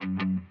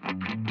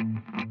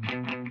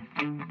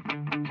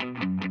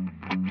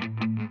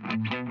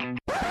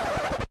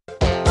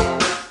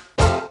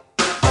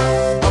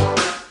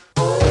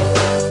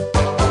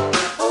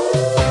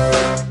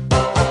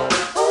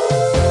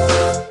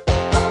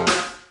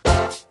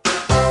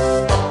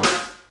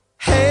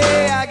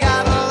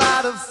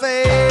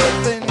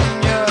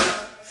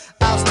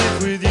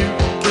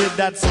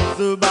that's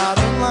the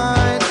bottom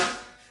line.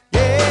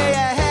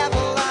 Yeah, have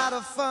a lot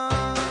of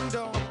fun,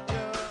 don't you?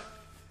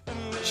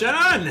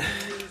 Shannon!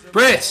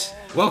 Brett,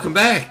 welcome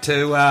back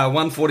to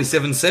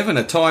 147.7,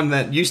 a time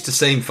that used to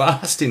seem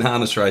fast in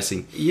harness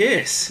racing.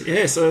 Yes.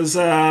 It was,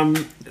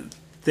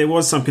 there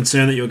was some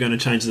concern that you were going to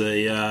change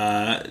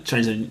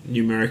the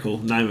numerical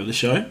name of the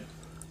show.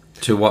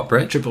 To what,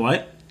 Brett? Triple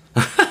Eight.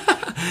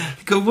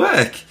 Good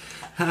work.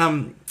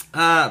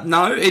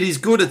 No, it is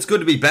good. It's good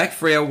to be back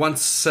for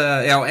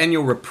our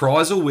annual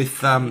reprisal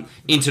with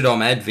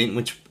Interdom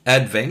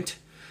Advent,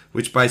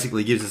 which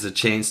basically gives us a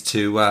chance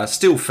to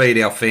still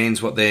feed our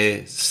fans what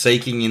they're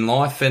seeking in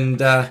life, and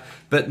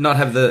but not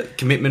have the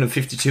commitment of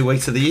 52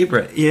 weeks of the year,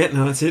 Brett. Yeah,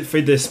 no, that's it.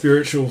 Feed their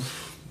spiritual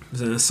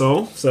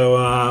soul. So,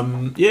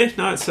 it's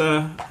I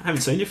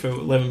haven't seen you for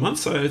 11 months,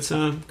 so it's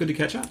good to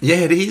catch up. Yeah,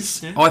 it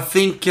is. Yeah. I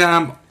think,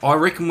 I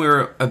reckon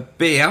we're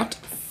about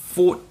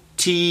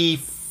 40,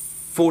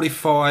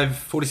 45,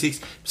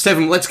 46,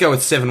 7, let's go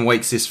with 7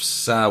 weeks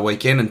this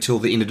weekend until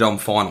the Interdom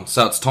final.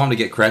 So it's time to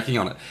get cracking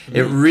on it.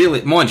 It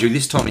really, mind you,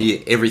 this time of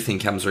year, everything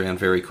comes around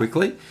very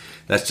quickly.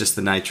 That's just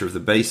the nature of the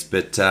beast.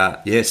 But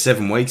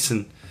 7 weeks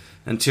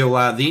until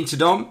the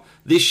Interdom.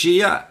 This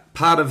year,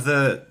 part of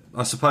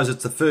I suppose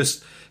it's the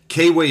first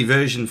Kiwi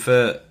version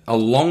for a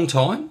long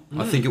time.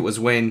 I think it was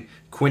when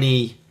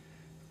Quinny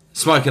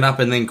smoking up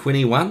and then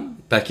Quinny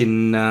won. Back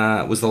in,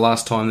 was the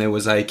last time there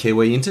was a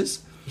Kiwi Inters.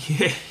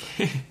 Yeah.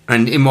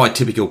 And in my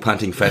typical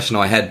punting fashion,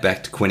 I had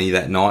backed Quinny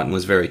that night and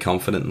was very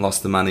confident and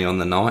lost the money on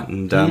the night.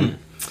 And, of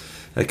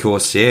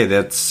course,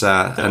 that's...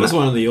 that was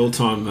one of the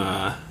all-time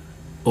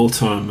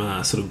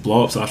sort of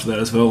blow-ups after that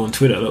as well on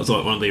Twitter. That was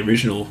like one of the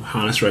original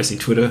harness racing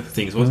Twitter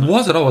things, wasn't it?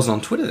 Was it? I wasn't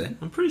on Twitter then.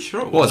 I'm pretty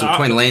sure it Was it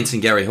between Lance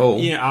and Gary Hall?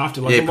 Yeah,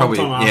 after. Like, long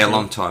time after. Yeah, a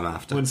long time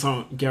after.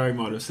 When Gary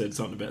might have said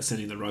something about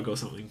sending the rug or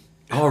something.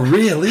 Oh,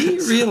 really?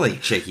 Really?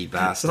 Cheeky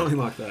bastard. Something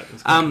like that.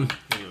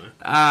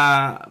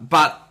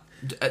 But...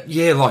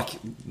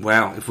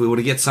 wow, if we were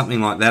to get something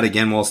like that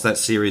again, whilst that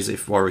series,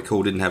 if I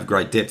recall, didn't have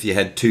great depth, you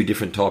had two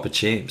different type of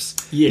champs.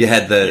 Yeah. You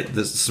had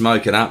the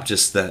smoking up,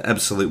 just the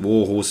absolute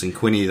warhorse, and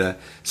Quinny, the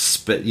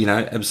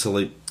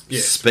absolute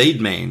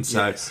speed man.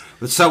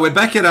 So we're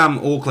back at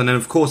Auckland, and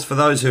of course, for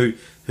those who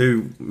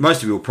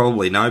most of you will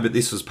probably know, but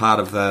this was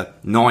part of the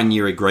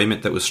 9-year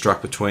agreement that was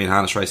struck between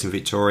Harness Racing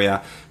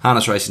Victoria,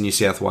 Harness Racing New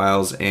South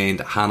Wales, and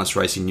Harness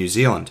Racing New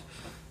Zealand.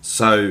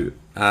 So,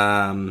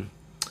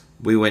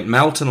 we went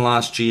Melton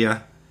last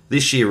year,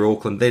 this year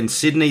Auckland, then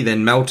Sydney,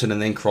 then Melton,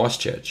 and then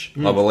Christchurch,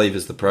 I believe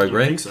is the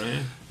program. I think so,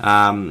 yeah.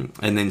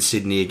 And then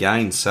Sydney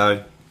again.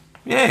 So,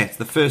 it's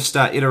the first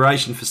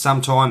iteration for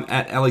some time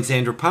at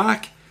Alexandra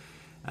Park.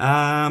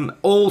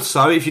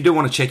 Also, if you do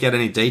want to check out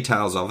any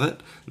details of it,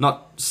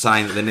 not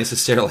saying that they're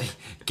necessarily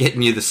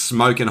getting you the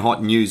smoking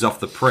hot news off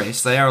the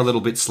press, they are a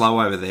little bit slow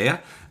over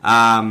there.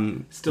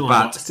 Still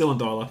on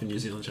dial-up in New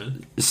Zealand,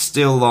 John.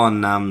 Still on,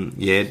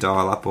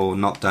 dial-up or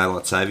not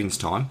daylight savings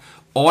time.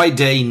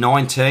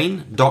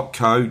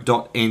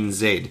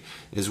 id19.co.nz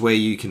is where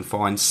you can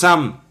find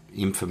some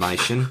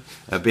information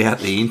about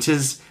the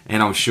Inters,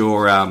 and I'm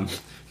sure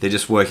they're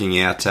just working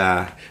out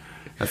a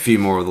few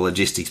more of the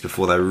logistics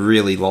before they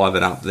really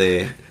liven up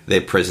their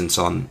presence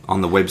on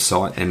the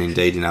website and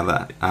indeed in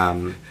other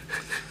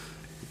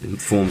in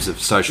forms of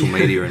social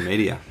media and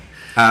media.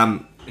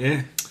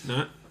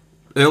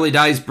 Early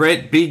days,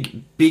 Brett,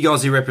 big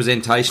Aussie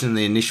representation in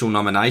the initial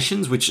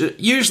nominations, which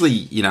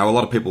usually, a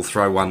lot of people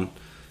throw one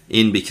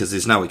in because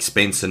there's no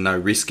expense and no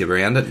risk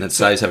around it, and it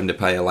saves having to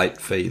pay a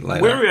late fee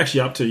later. Where are we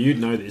actually up to? You'd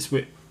know this.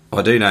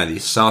 I do know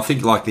this. So I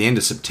think like the end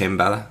of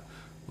September,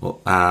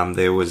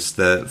 there was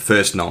the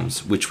first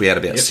noms, which we had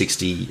about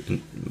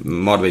 60,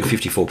 might have been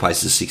 54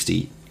 paces,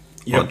 60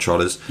 odd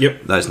trotters.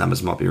 Yep. Those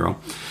numbers might be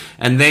wrong.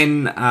 And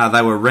then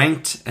they were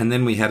ranked, and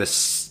then we had a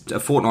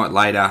fortnight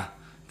later,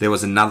 there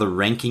was another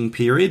ranking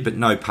period, but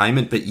no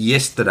payment. But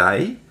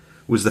yesterday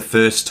was the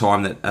first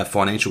time that a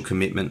financial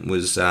commitment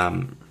was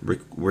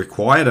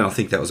required, and I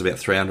think that was about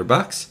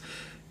 $300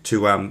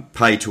 to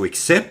pay to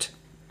accept.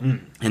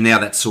 And now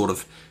that's sort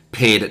of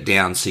pared it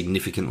down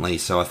significantly.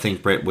 So I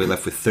think, Brett, we're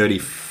left with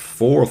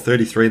 34 or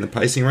 33 in the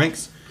pacing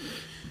ranks.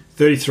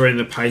 33 in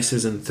the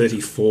paces and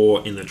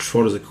 34 in the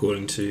trotters,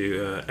 according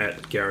to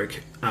at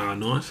Garrick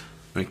Knight.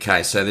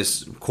 Okay, so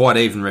there's quite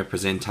even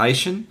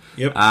representation.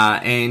 Yep.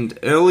 And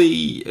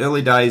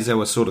early days, they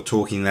were sort of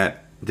talking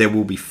that there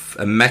will be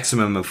a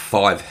maximum of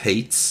 5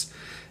 heats,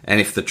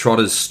 and if the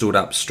trotters stood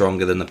up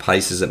stronger than the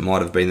paces, it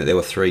might have been that there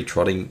were 3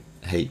 trotting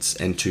heats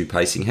and 2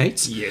 pacing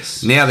heats.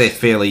 Yes. Now they're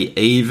fairly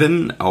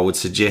even. I would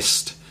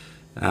suggest,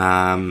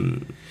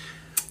 So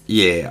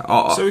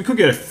we could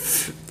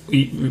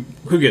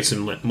get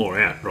some more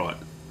out, right?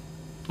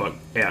 Like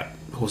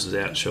horses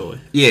out, surely.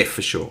 Yeah,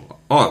 for sure.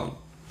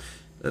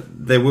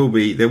 There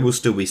will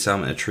still be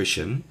some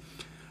attrition.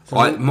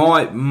 My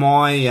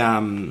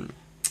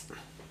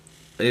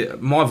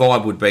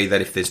vibe would be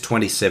that if there's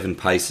 27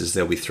 paces,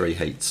 there'll be 3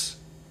 heats.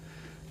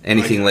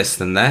 Anything less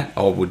than that,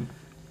 I would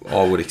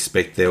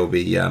expect there'll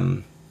be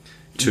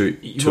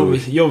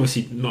You're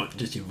obviously not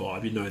just your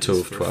vibe. You know this 2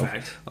 of for 12. a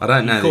fact. I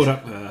don't know. You called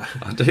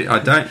this. up I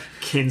don't.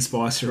 Ken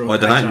Spicer. Or I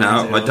don't know.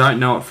 AJ I Ozell. don't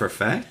know it for a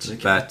fact, Okay.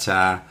 but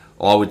I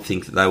would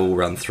think that they will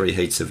run 3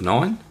 heats of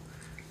 9.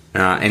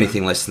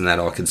 Anything less than that,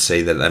 I could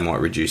see that they might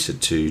reduce it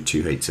to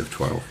 2 heats of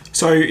 12.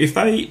 So if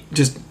they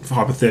just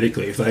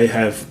hypothetically, if they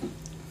have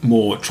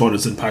more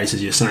trotters than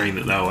paces, you're saying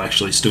that they'll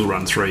actually still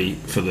run 3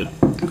 for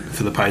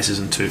the paces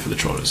and 2 for the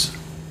trotters.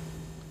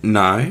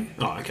 No.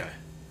 Oh, okay.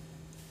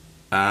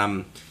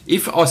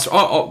 If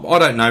I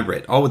don't know,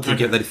 Brett. I would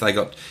think Okay. that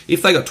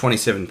if they got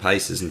 27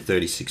 paces and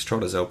 36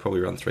 trotters, they'll probably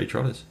run 3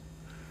 trotters.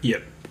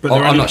 Yep. But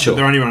I'm not sure.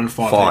 They're only running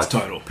 5 heats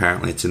total.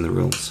 Apparently, it's in the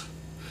rules.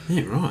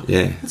 Yeah, right.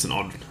 Yeah. That's an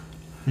odd.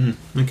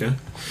 Okay.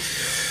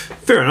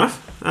 Fair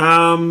enough.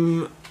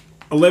 11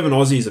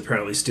 Aussies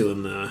apparently still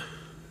in the...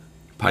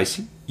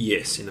 Pacing.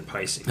 Yes, in the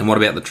pacing. And what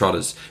about the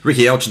trotters?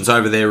 Ricky Elchin's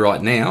over there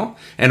right now,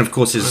 and of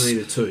course Only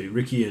there's... the 2,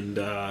 Ricky and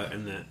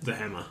the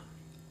Hammer.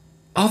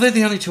 Oh, they're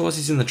the only 2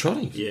 Aussies in the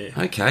trotting? Yeah.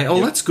 Okay. Oh,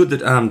 Yep. that's good that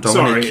Dominic...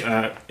 Sorry,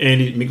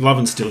 Andy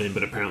McLovin's still in,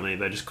 but apparently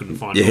they just couldn't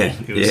find him.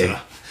 He was Yeah.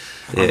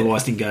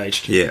 otherwise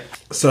engaged. Yeah.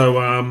 So,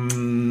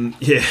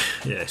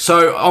 yeah.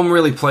 So I'm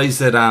really pleased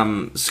that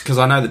because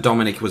I know that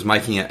Dominic was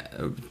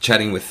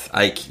chatting with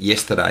Ake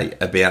yesterday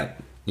about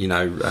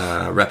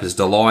Rapper's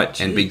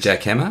Delight and Big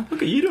Jack Hammer,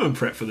 Look at you doing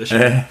prep for the show.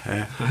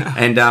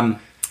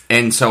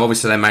 and so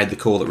obviously they made the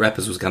call that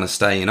Rappers was going to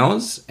stay in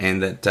Oz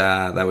and that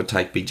they would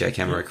take Big Jack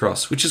Hammer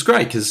across, which is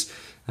great because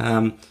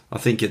I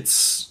think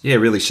it's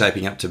really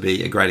shaping up to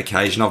be a great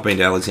occasion. I've been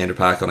to Alexandra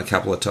Park on a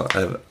couple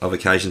of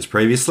occasions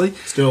previously.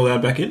 Still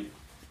allowed back in?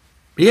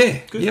 Yeah.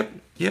 Good.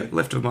 Yep.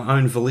 Left of my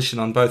own volition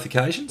on both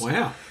occasions.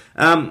 Wow.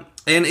 And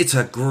it's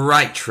a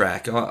great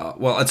track.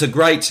 It's a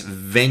great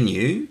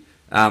venue.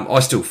 I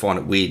still find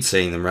it weird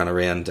seeing them run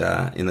around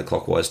in the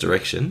clockwise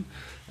direction.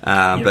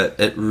 But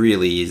it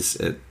really is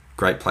a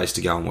great place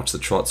to go and watch the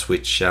trots,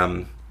 which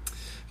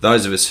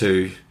those of us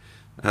who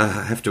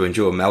have to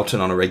endure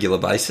Melton on a regular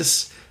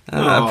basis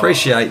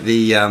appreciate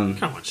the Come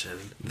on, Shannon.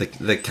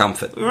 the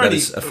comfort that Already-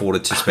 is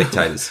afforded to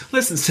spectators.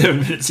 Less than 7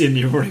 minutes in,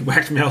 you've already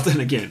whacked Melton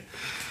again.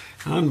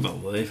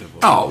 Unbelievable.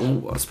 Oh,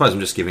 well, I suppose I'm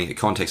just giving it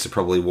context of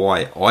probably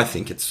why I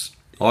think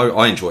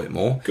I enjoy it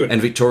more. Good.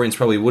 And Victorians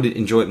probably would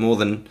enjoy it more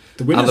than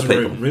The other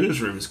people. winner's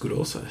room is good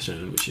also,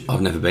 Shannon. Which I've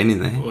never been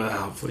in there.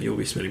 wow, you'll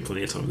be spending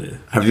plenty of time there.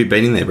 Have you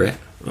been in there, Brett?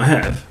 I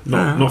have.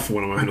 Ah. Not for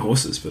one of my own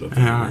horses, but I've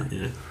been Ah. there.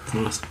 Yeah, it's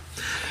nice.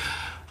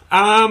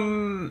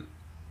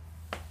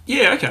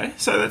 Yeah, okay.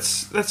 So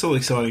that's all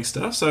exciting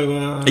stuff.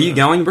 So Are you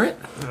going, Brett?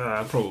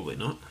 probably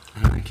not.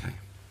 Okay.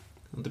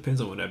 It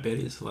depends on what our bet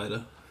is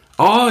later.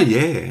 Oh,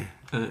 yeah.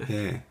 Uh,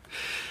 Yeah.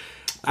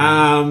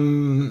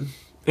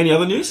 Any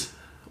other news?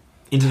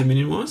 Into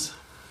Dominion wise?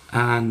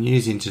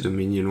 News into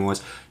Dominion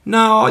wise.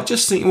 No, I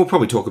just think we'll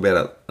probably talk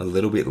about it a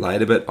little bit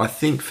later, but I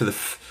think for the...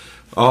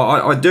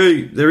 I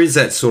do... There is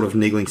that sort of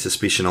niggling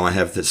suspicion I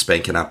have that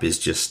Spanking Up is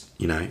just,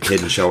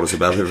 head and shoulders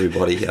above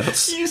everybody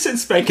else. You said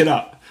Spank It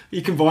Up.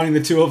 You're combining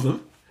the two of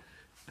them.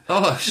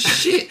 Oh,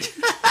 shit.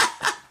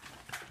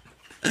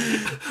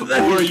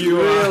 That Or are is you,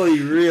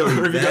 really Or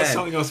have you got bad.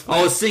 something else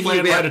I was thinking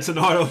planned about... later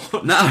tonight?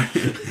 Or No,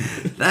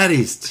 that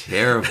is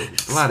terrible.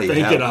 Bloody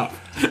Spank hell. It Up.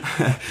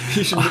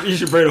 You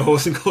should breed a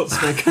horse and call it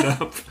Spank It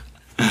Up.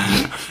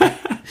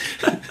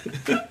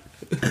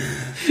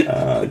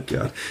 Oh,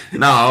 God.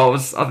 No, I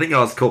think I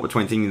was caught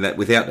between thinking that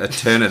without a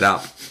Turn It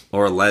Up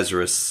or a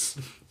Lazarus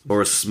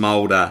or a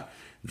Smolder,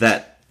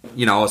 that,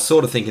 I was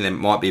sort of thinking that it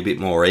might be a bit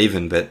more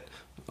even, but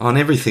on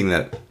everything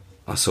that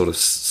I sort of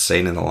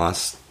seen in the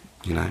last,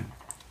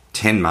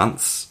 10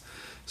 months,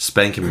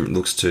 Spankham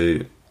looks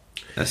to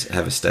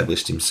have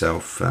established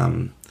himself,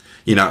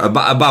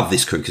 above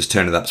this crew, because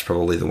Turn It Up's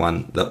probably the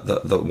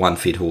one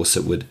fit horse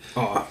that would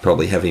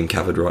probably have him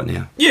covered right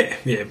now.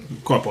 Yeah,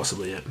 quite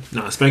possibly, yeah.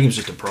 No, Spankham's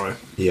just a pro.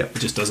 Yeah. He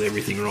just does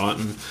everything right.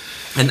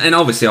 And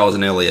obviously I was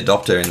an early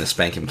adopter in the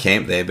Spankham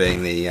camp there,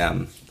 being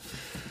the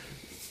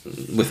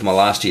with my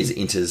last year's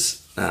Inters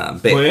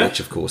bet, Oh, yeah? which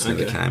of course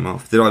never Okay. came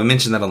off. Did I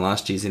mention that on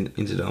last year's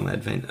Interdome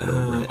Advent? at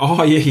all, Brett?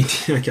 Oh, yeah, he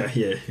did.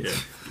 Okay, yeah.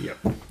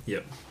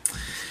 Yep.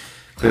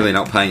 Clearly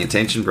not paying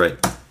attention, Brett.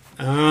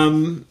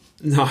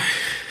 No.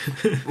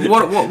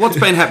 What's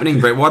been happening,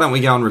 Brett? Why don't we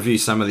go and review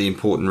some of the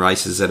important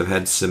races that have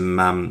had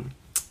some,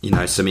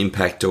 some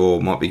impact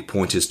or might be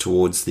pointers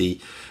towards the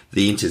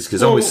Inters?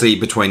 Because obviously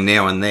between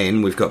now and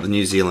then we've got the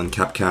New Zealand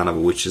Cup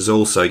Carnival, which is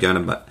also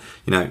going to,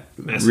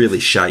 Massive. really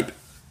shape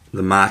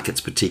the markets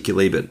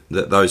particularly, but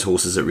those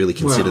horses that really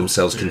consider Well,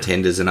 themselves yeah.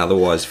 contenders and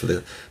otherwise for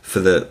the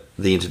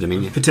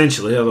Inter-Dominion.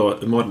 Potentially,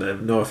 otherwise it might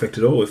have no effect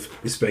at all if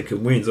Spankham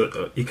wins.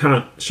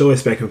 Surely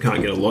Spankham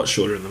can't get a lot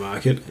shorter in the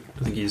market.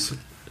 I think he's...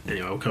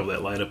 Anyway, we'll cover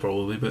that later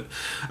probably. But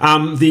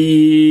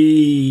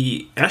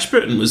the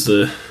Ashburton was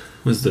the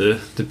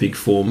big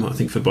form, I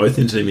think, for both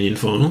Inter-Dominion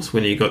finals,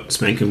 when you got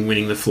Spankham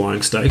winning the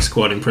Flying Stakes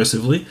quite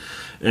impressively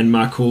and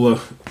Mark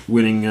Hula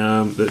winning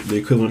the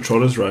equivalent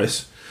Trotters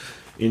race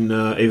in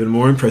even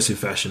more impressive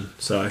fashion.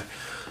 So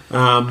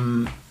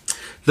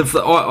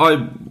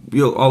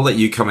I'll let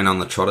you comment on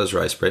the Trotters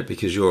race, Brett,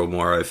 because you're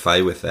more au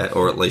fait with that,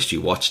 or at least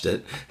you watched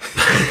it.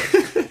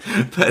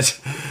 but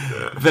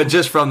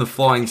just from the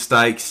Flying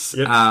Stakes,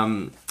 Yep.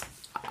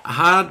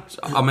 hard.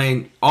 I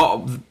mean,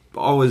 I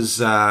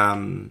was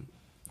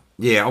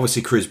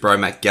obviously Cruz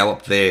Bromac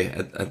galloped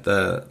there at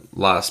the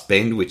last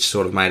bend, which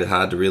sort of made it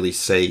hard to really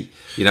see,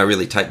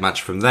 really take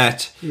much from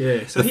that.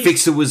 Yeah, so the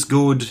fixer was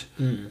good.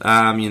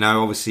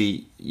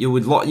 Obviously you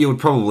would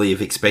probably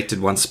have expected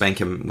once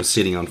Spankham was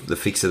sitting on the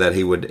fixer that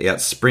he would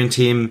out sprint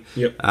him.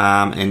 Yep.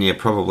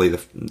 Probably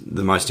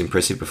the most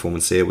impressive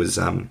performance there was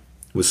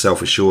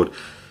Self Assured.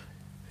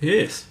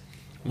 Yes.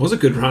 Was a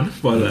good run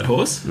by that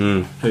horse,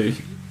 who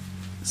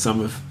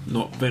some have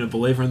not been a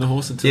believer in the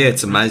horse until... Yeah,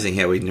 it's amazing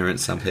how ignorant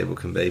some people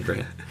can be,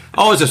 Brett.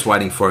 I was just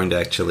waiting for him to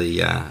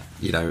actually,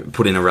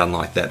 put in a run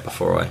like that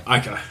before I...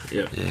 Okay,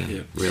 yeah.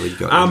 Really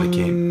got into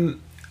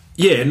camp.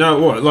 Yeah, no,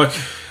 what,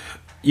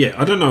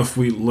 I don't know if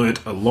we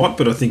learnt a lot,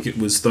 but I think it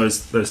was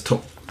those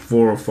top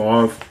 4 or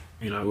 5,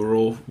 were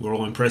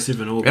all impressive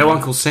and all... Our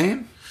Uncle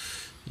Sam?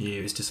 Yeah,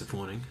 it was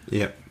disappointing.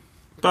 Yeah.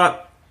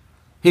 But...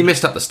 He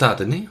messed up the start,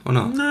 didn't he? Or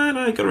not?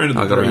 No, he got around to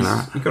the breeze.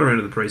 He got around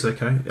to the breeze,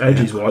 okay.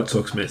 AG's White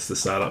Sox messed the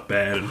start up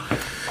bad.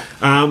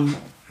 And,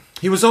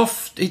 he was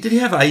off. Did he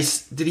have a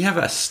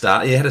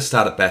start? He had a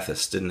start at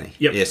Bathurst, didn't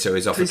he? Yep. Yeah, so he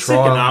was off a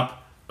second trial.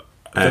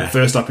 up,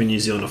 first up in New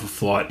Zealand off a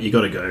flight. You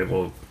got to go.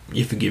 Well,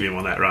 you forgive him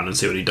on that run and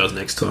see what he does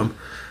next time.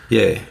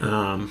 Yeah.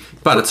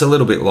 But it's a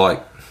little bit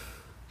like,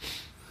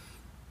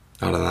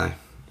 I don't know.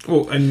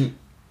 Well, and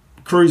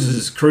Cruz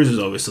is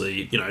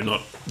obviously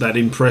not that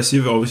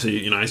impressive.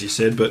 Obviously, as you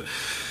said, but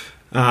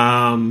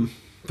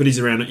he's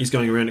around. He's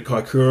going around at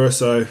Kaikoura,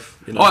 so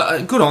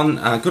good on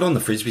the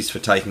Frisbees for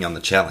taking on the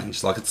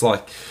challenge. Like it's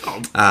like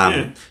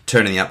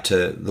turning up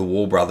to the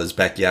War Brothers'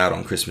 backyard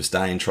on Christmas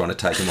Day and trying to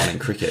take them on in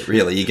cricket.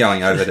 Really, you're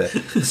going over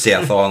to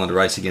South Island to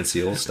race against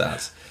the All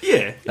Stars.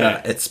 Yeah.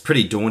 It's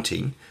pretty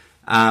daunting,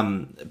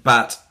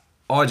 but.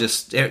 They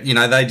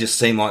just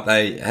seem like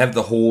they have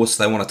the horse.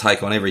 They want to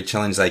take on every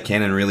challenge they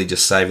can and really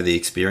just savour the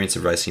experience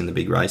of racing in the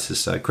big races.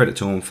 So credit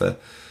to them for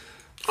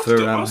I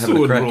still having a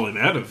wouldn't crack. rule him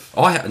out of.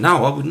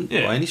 I wouldn't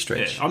by any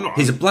stretch. Yeah, I'm not.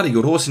 He's a bloody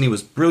good horse, and he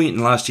was brilliant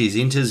in last year's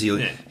Inters.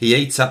 He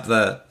eats up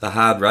the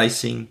hard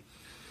racing.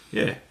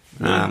 Yeah.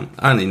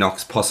 Only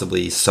knocks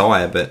possibly his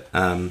sire, but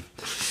do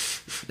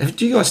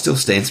you guys still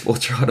stand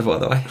Sports Rider, by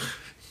the way?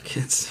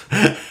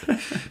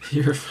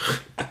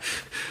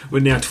 We're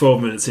now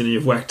 12 minutes in and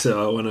you've whacked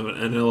one of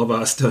an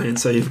Elevar stallion,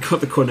 so you've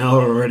got the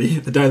Cornella already,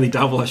 the Daily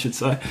Double I should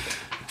say.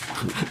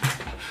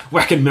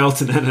 Whacking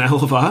Melton and an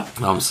Elevar.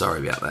 I'm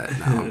sorry about that.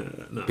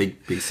 No. Big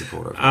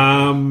supporter.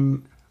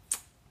 So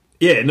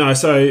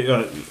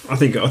I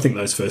think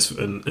those first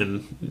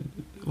and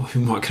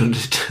we might get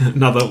into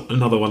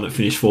another one that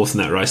finished 4th in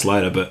that race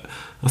later, but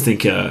I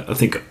think there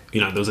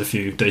was a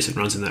few decent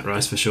runs in that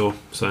race for sure.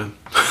 So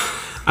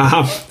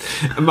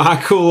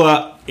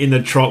Markula in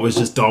the trot was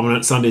just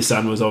dominant. Sunday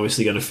Sun was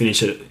obviously going to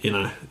finish it,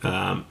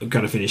 going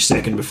to finish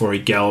second before he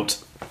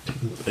galloped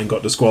and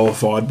got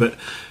disqualified. But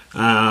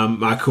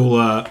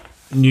Markula,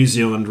 New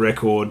Zealand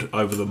record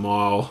over the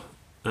mile.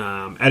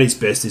 At his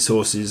best, this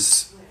horse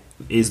is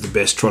the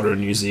best trotter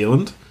in New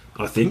Zealand,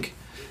 I think,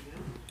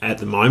 at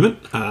the moment.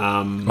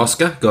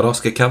 Oscar? Got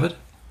Oscar covered?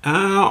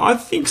 I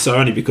think so,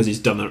 only because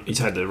he's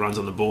had the runs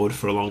on the board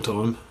for a long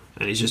time.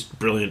 And he's just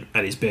brilliant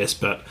at his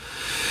best, but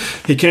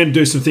he can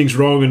do some things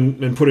wrong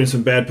and put in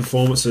some bad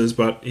performances.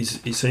 But he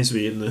seems to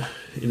be in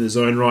the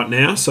zone right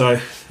now. So,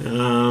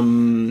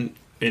 and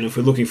if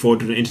we're looking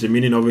forward to the Inter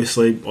Dominion,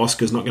 obviously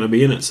Oscar's not going to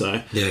be in it.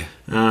 So, yeah,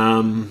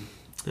 I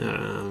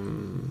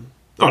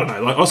don't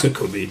know. Like Oscar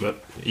could be,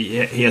 but he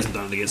hasn't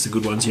done it against the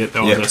good ones yet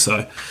either. Yep.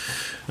 So,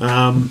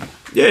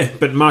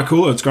 but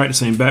Markula, it's great to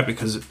see him back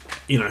because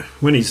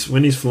when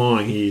he's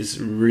flying, he's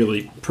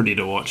really pretty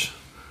to watch.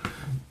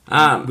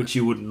 Which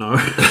you wouldn't know.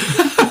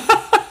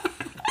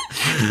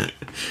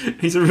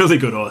 He's a really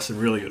good horse,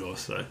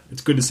 so it's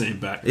good to see him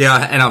back.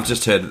 Yeah, and I've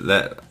just heard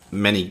that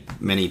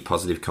many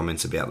positive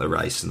comments about the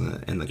race and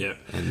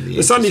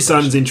the Sunday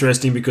Sun's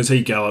interesting because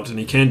he galloped and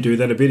he can do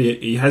that a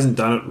bit. He hasn't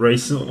done it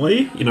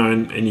recently,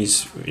 in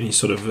his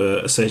sort of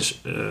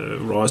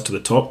rise to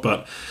the top,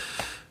 but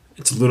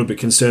it's a little bit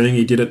concerning.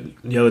 He did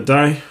it the other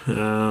day.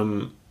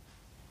 The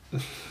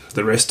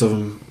rest of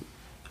them,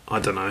 I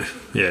don't know.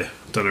 Yeah,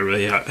 don't know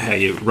really how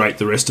you rate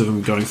the rest of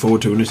them going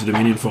forward to an Inter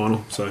Dominion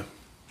final. So,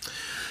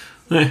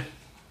 yeah.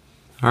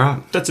 All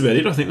right. That's about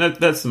it. I think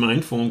that's the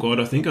main form guide,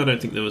 I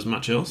don't think there was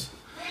much else.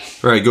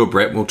 Very good,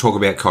 Brett. We'll talk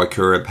about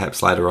Kaikoura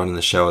perhaps later on in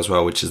the show as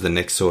well, which is the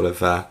next sort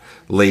of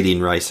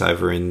lead-in race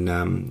over in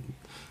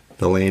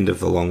the land of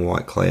the long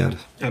white cloud.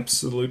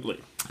 Absolutely.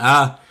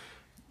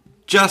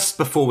 Just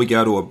before we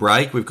go to a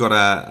break, we've got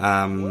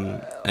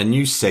a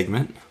new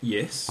segment.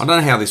 Yes. I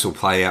don't know how this will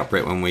play out,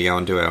 Brett, when we go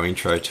and do our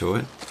intro to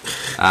it,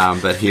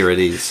 but here it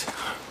is.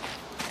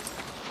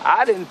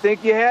 I didn't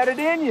think you had it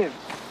in you.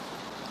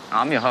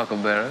 I'm your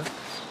huckleberry.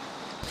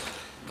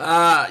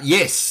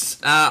 Yes.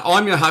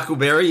 I'm Your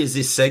Huckleberry is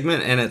this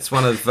segment, and it's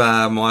one of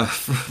my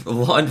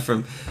line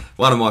from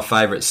one of my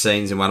favourite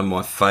scenes in one of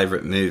my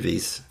favourite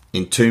movies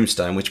in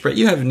Tombstone, which, Brett,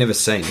 you have never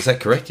seen. Is that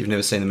correct? You've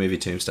never seen the movie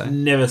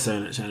Tombstone? Never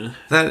seen it, Shannon.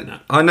 No.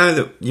 I know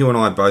that you and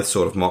I both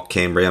sort of mock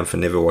Cam Brown for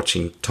never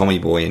watching Tommy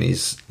Boy in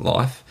his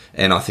life,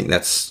 and I think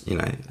that's,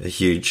 a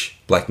huge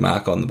black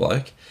mark on the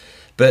bloke.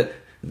 But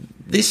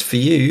this, for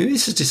you,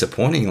 this is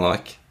disappointing.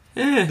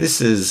 Yeah.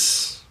 This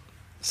is...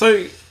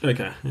 So,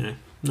 okay, yeah.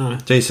 No.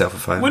 Do yourself a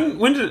favour.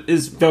 When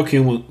is Val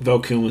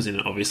Kilmer's in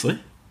it, obviously?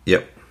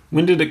 Yep.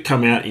 When did it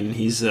come out in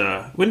his...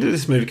 when did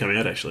this movie come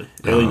out, actually?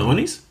 Early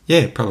 90s?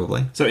 Yeah,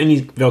 probably. So in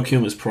his Val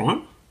Kilmer's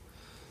prime?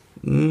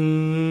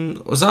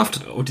 It was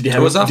after... Or did he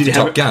have,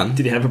 Top Gun.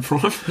 Did he have a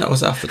prime? No, it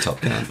was after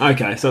Top Gun.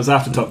 Okay, so it was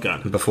after Top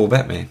Gun. Before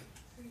Batman.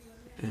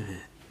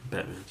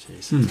 Batman,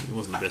 jeez. He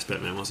wasn't the best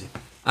Batman, was he?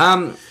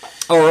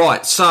 All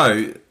right,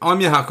 so I'm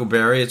Your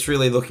Huckleberry. It's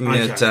really looking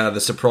at Okay. the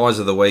surprise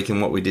of the week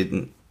and what we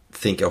didn't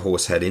think a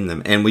horse had in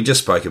them. And we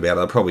just spoke about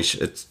it.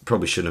 It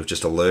probably shouldn't have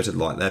just alerted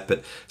like that.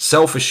 But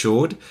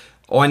Self-Assured,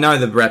 I know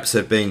the raps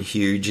have been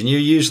huge, and you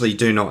usually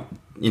do not,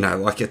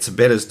 it's a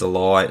Better's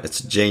Delight,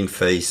 it's Gene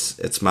Feast,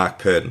 it's Mark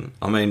Purden.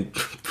 I mean,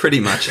 pretty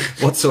much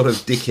what sort of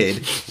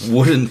dickhead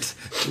wouldn't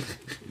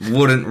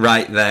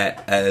rate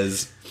that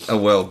as a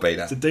world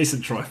beater? It's a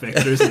decent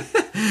trifecta, isn't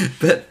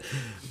it?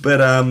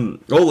 But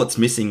all it's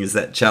missing is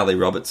that Charlie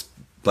Roberts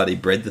bloody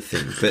bred the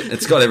thing. But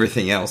it's got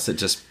everything else. It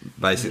just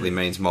basically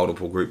means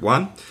multiple Group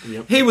 1.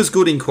 Yep. He was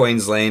good in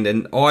Queensland,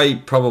 and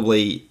I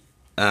probably...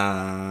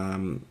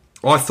 I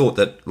thought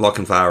that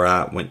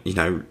Lochinvar went,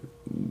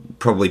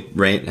 probably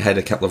had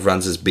a couple of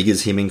runs as big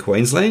as him in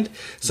Queensland.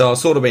 So I've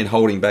sort of been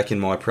holding back in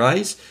my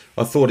praise.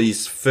 I thought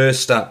his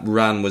first up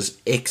run was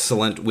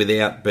excellent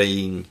without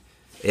being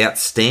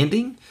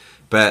outstanding.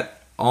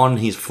 But on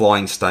his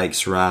Flying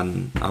Stakes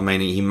run, I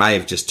mean, he may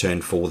have just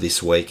turned 4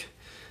 this week.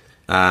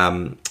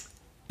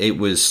 It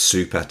was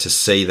super to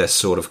see the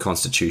sort of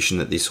constitution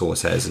that this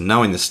horse has, and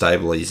knowing the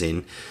stable he's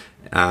in.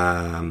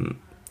 My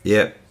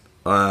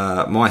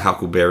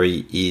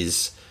Huckleberry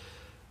is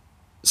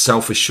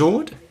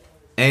Self-Assured,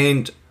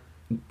 and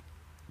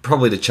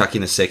probably to chuck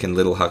in a second,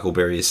 Little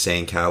Huckleberry is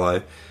San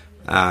Carlo,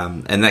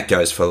 and that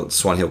goes for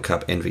Swan Hill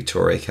Cup and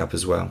Victoria Cup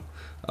as well.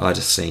 I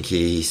just think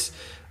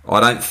I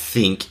don't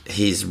think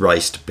he's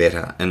raced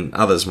better, and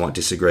others might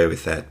disagree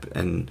with that.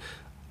 And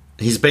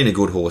he's been a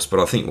good horse, but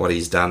I think what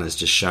he's done is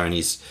just shown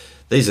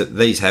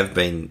these have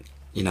been,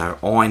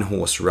 iron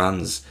horse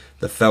runs,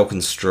 the Falcon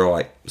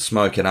Strike,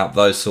 Smoking Up,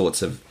 that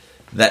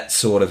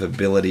sort of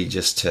ability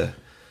just to,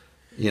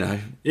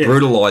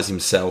 brutalise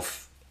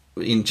himself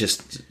in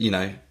just,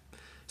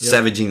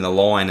 savaging the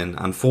line. And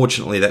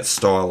unfortunately that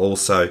style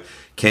also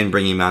can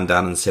bring him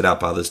undone and set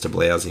up others to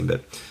blouse him.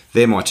 But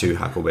they're my 2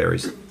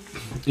 Huckleberries.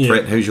 Yeah.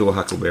 Brett, who's your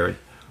Huckleberry?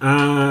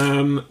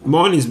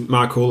 Mine is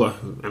Mark Hula,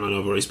 and I know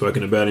I've already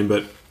spoken about him,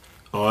 but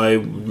I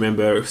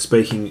remember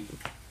speaking,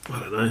 I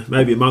don't know,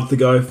 maybe a month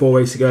ago, 4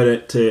 weeks ago,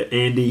 to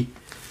Andy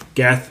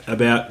Gath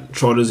about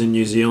trotters in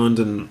New Zealand,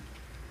 and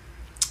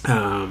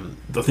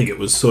I think it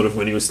was sort of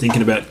when he was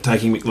thinking about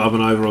taking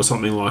McLovin over or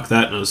something like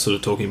that, and I was sort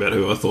of talking about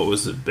who I thought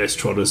was the best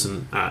trotters,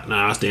 and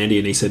I asked Andy,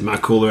 and he said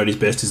Mark Hula at his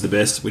best is the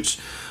best, which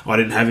I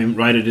didn't have him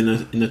rated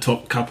in the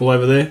top couple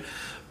over there.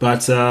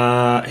 But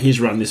his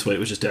run this week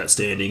was just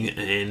outstanding,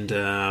 and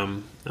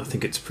I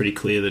think it's pretty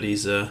clear that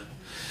he's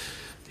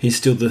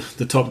still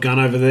the top gun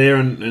over there,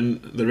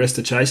 and the rest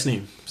are chasing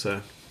him.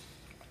 So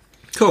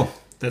Cool.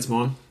 That's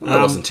mine. Well,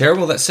 that wasn't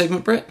terrible, that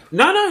segment, Brett.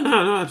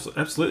 No,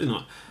 absolutely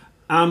not.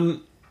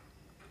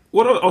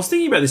 What I was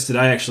thinking about this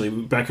today, actually,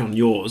 back on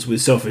yours with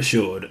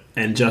Self-Assured,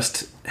 and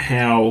just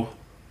how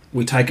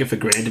we take it for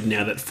granted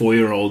now that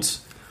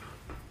 4-year-olds,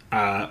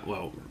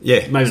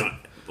 maybe not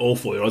all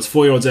 4-year-olds.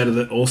 4-year-olds out of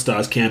the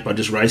All-Stars camp are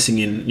just racing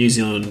in New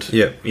Zealand.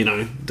 Yeah.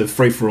 The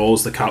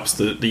free-for-alls, the cups,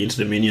 the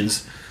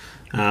Inter-Dominions,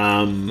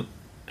 and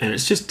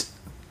it's just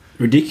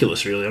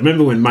ridiculous, really. I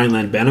remember when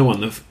Mainland Banner won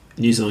the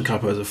New Zealand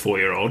Cup as a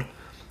 4-year-old,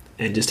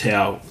 and just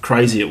how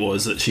crazy it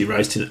was that she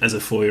raced as a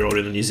 4-year-old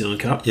in the New Zealand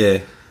Cup.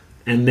 Yeah.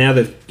 And now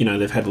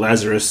they've had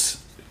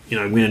Lazarus,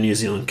 win a New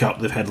Zealand Cup.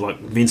 They've had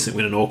Vincent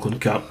win an Auckland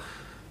Cup,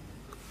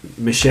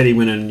 Machete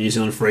win a New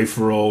Zealand free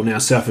for all. Now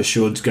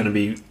Self-Assured's going to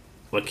be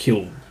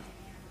he'll,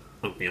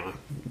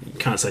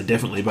 can't say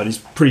definitely, but he's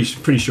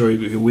pretty sure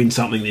he'll win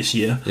something this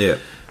year. Yeah.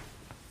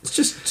 It's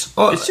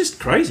just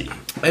crazy.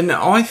 And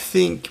I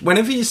think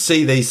whenever you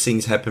see these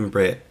things happen,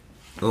 Brett,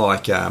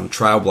 like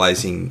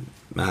trailblazing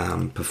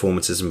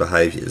performances and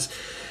behaviours,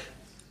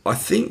 I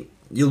think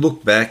you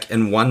look back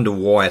and wonder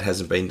why it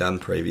hasn't been done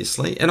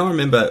previously. And I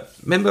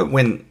remember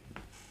when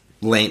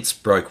Lance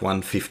broke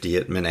 150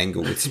 at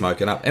Menangle with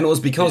Smoking Up, and it was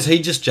because he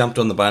just jumped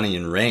on the bunny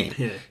and ran.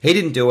 Yeah. He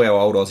didn't do our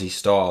old Aussie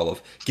style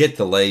of get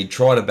the lead,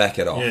 try to back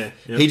it off. Yeah,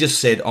 yep. He just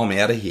said, I'm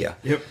out of here.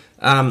 Yep.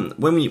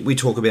 When we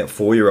talk about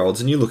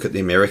 4-year-olds, and you look at the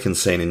American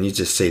scene, and you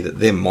just see that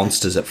they're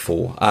monsters at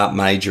 4. Art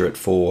Major at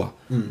 4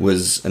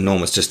 was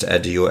enormous, just to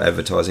add to your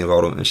advertising of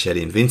Ultimate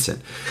Machete and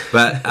Vincent.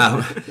 But,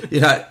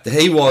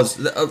 he was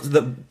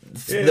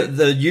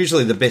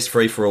usually the best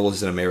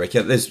free-for-allers in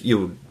America.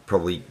 You'll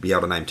probably be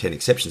able to name 10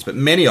 exceptions, but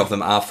many of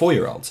them are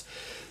 4-year-olds.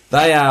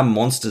 They are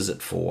monsters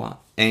at 4,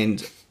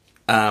 and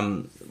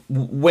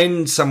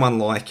when someone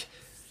like...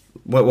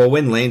 Well,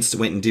 when Lance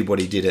went and did what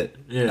he did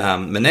at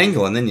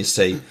Menangle, and then you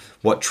see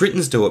what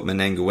Trittons do at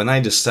Menangle, when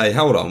they just say,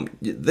 hold on,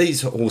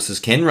 these horses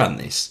can run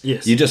this.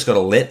 Yes. You just got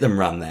to let them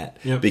run that.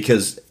 Yep.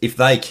 Because if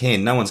they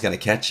can, no one's going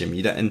to catch them.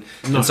 You don't,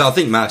 and so I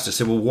think Mark's just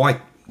said, well,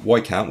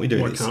 why can't we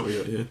do this? Why can't we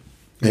do it,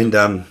 yeah.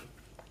 And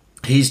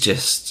he's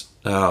just,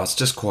 it's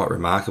just quite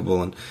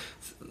remarkable. And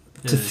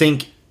to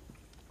think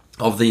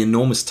of the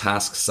enormous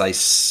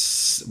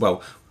tasks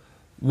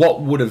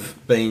what would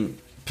have been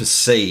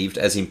perceived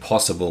as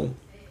impossible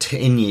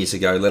 10 years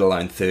ago, let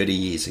alone 30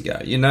 years ago.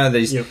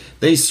 These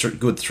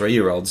good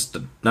 3-year-olds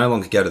no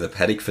longer go to the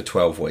paddock for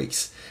 12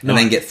 weeks and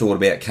then get thought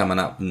about coming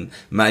up and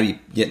maybe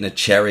getting a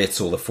Chariots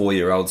or the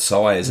 4-year-old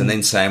sires and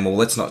then saying, well,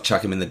 let's not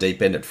chuck them in the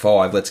deep end at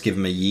 5. Let's give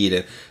them a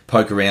year to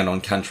poke around on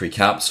country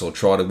cups or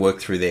try to work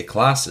through their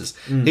classes.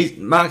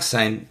 Mark's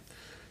saying,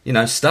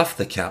 stuff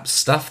the cups,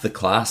 stuff the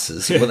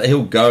classes. Well,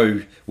 he'll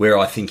go where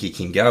I think he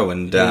can go.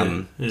 And,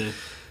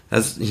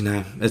 as you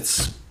know,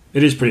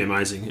 It is pretty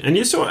amazing, and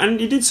you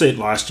did see it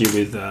last year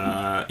with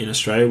in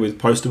Australia with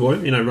Poster Boy,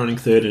 running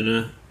third in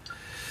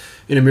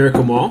a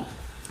Miracle Mile.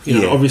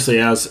 Obviously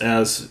ours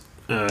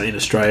in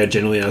Australia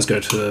generally ours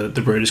go to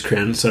the Breeders'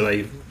 Crown, so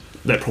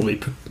that probably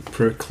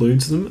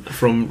precludes them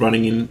from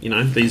running in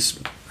these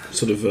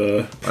sort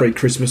of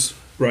pre-Christmas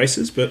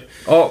races. But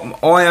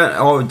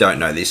I don't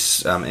know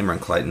this. Emran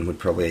Clayton would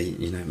probably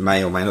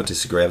may or may not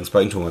disagree. I haven't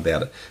spoken to him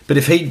about it. But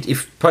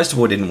if Poster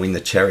Boy didn't win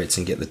the Chariots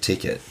and get the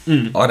ticket,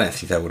 I don't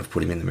think they would have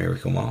put him in the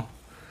Miracle Mile.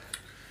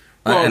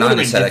 And I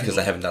only say that because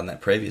they haven't done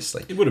that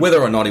previously.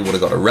 Whether or not he would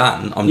have got a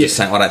run, I'm just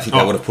saying I don't think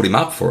they would have put him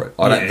up for it.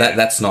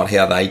 That's not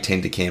how they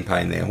tend to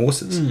campaign their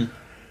horses.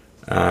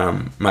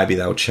 Maybe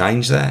they'll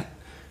change that.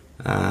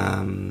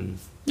 I don't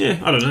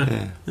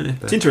know.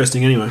 It's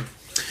interesting anyway.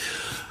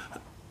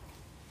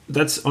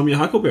 I'm your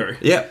Huckleberry.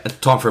 Yeah, it's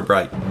time for a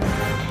break.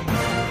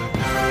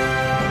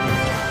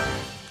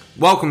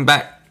 Welcome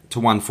back to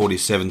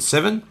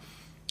 147.7.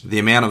 The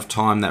amount of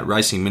time that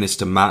Racing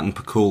Minister Martin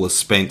Pakula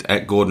spent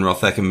at Gordon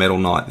Rothacker Medal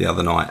Night the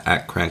other night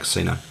at Crown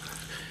Casino.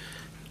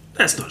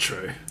 That's not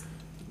true.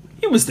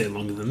 He was there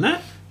longer than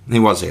that. He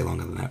was there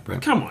longer than that,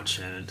 Brett. Come on,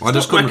 Shannon. I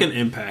just like an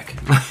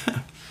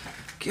MPAC.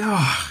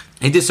 God.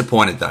 He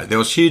disappointed, though. There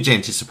was huge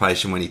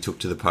anticipation when he took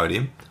to the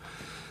podium.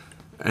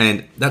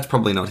 And that's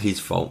probably not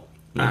his fault.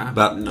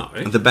 But no.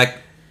 At the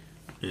back,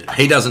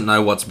 he doesn't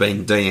know what's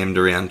been DM'd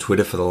around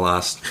Twitter for the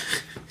last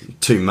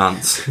 2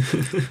 months.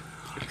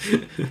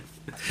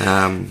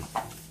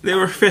 There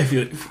were a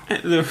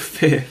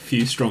fair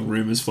few strong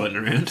rumours floating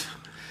around.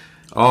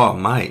 Oh,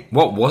 mate,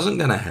 what wasn't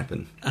going to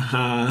happen?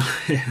 I'll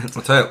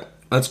tell you.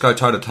 Let's go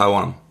toe to toe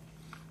on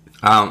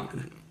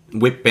them.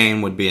 Whip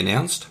ban would be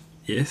announced.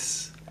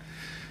 Yes.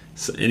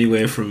 So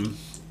anywhere from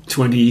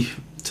 20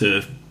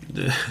 to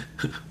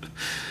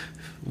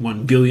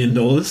 $1 billion.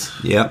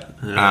 Yep.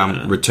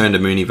 Return to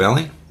Moonee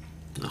Valley.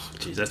 Oh,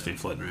 geez, that's been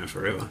floating around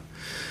forever.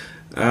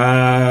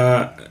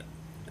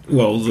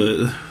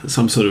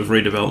 Some sort of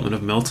redevelopment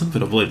of Melton,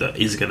 but I believe that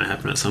is going to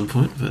happen at some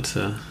point. But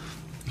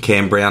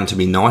Cam Brown to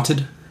be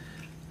knighted.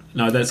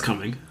 No, that's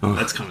coming. Oh.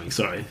 That's coming.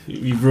 Sorry,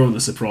 you've ruined the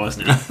surprise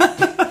now.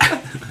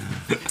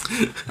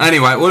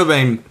 Anyway, it would have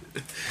been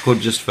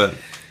good just for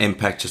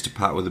MPAC just to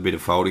part with a bit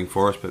of folding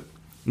for us, but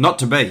not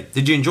to be.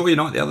 Did you enjoy your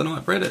night the other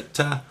night, Brett? At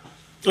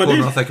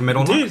Gordon Rothacker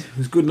Medal Night? It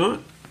was a good night.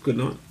 Good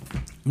night.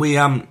 We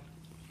didn't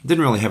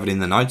really have it in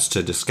the notes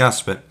to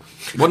discuss, but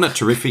wasn't it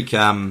terrific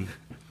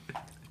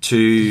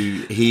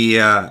to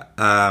hear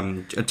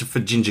for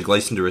Ginger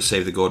Gleeson to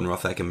receive the Gordon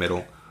Rothacker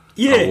Medal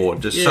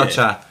Award? Just such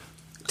a...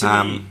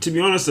 To be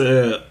honest,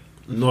 I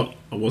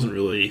wasn't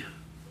really...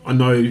 I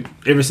know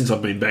ever since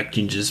I've been back,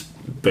 Ginger's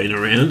been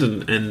around,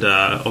 and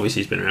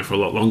obviously he's been around for a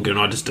lot longer, and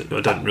I didn't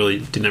have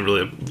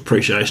really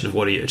appreciation of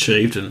what he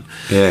achieved, and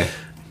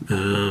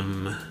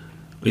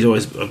he's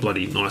always a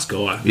bloody nice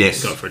guy.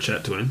 Yes, go for a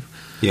chat to him.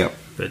 Yep.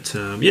 But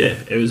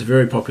it was a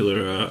very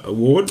popular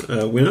award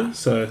winner,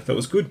 so that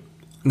was good.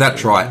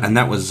 That's right, and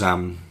that was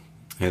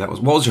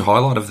What was your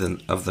highlight of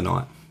the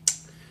night?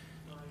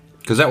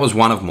 Because that was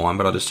one of mine,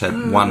 but I just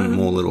had one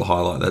more little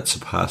highlight that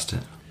surpassed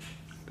it.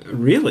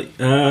 Really?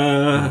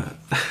 The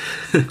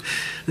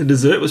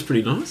dessert was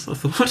pretty nice, I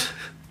thought.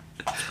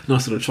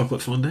 Nice little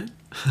chocolate fondant.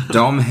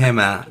 Dom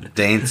Hammer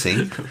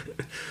dancing.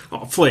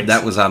 Oh, please.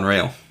 That was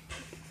unreal.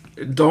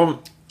 No,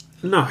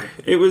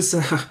 it was...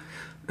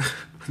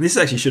 this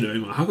actually should have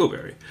been my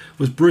Huckleberry,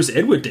 was Bruce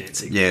Edward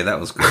dancing. Yeah, that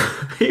was good.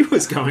 He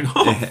was going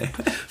off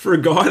for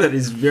a guy that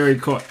is very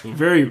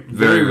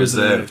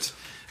reserved.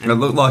 It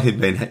looked like he'd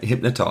been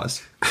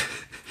hypnotised.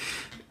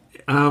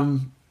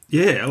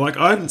 Yeah, like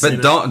I hadn't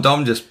seen But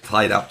Dom just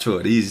played up to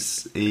it. He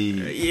sort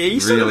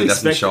of really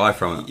doesn't expect- shy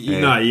from it. Yeah.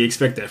 No, you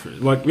expect that from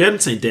it. Like we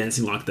hadn't seen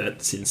dancing like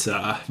that since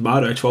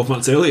Mardo 12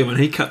 months earlier when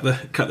he cut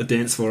the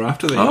dance floor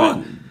after the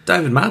event.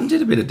 David Martin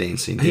did a bit of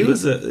dancing. He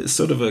was a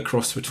sort of a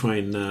cross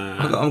between.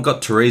 I've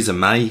got Theresa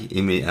May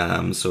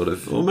sort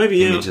of Well,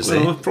 maybe images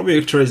there. probably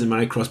a Theresa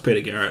May cross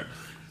Peter Garrett.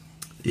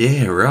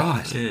 Yeah,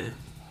 right. Yeah.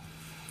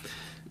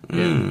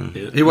 Mm.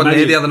 Yeah. He wasn't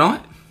Maybe- there the other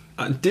night?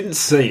 I didn't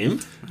see him.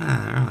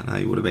 Right. No,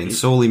 he would have been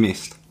sorely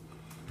missed.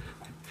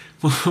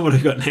 What have we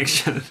got next,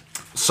 Shannon?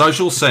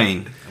 Social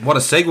scene. What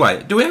a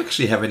segue. Do we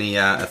actually have any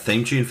a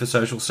theme tune for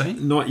social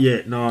scene? Not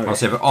yet. No.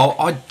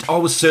 I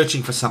was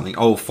searching for something.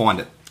 I'll find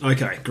it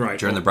Okay, great.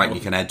 during the break.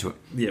 You can add to it.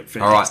 Yep,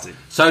 All right. fantastic.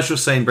 Social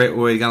scene, Brett.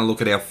 We're going to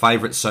look at our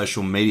favourite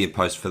social media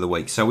post for the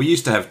week. So we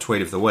used to have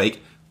tweet of the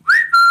week,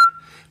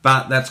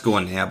 but that's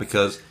gone now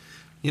because,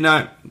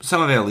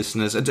 some of our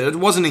listeners, it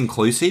wasn't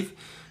inclusive.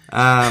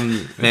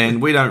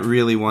 And we don't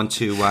really want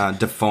to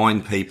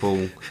define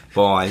people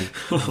by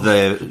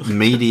the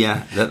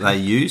media that they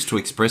use to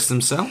express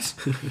themselves.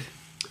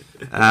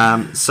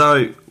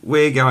 So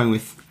we're going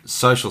with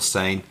social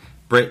scene.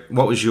 Brett,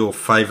 what was your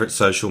favourite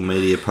social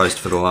media post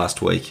for the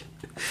last week?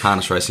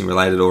 Harness racing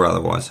related or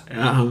otherwise?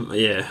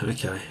 Yeah,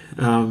 okay.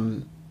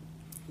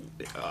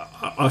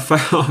 I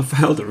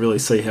failed to really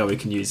see how we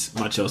can use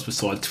much else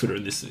besides Twitter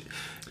in this.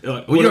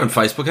 Well, you're on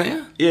Facebook, aren't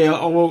you? Yeah,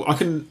 well, I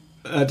can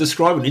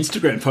describe an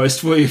Instagram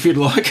post for you if you'd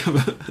like.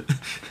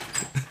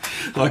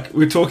 Like,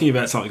 we're talking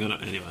about something on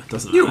it. Anyway, it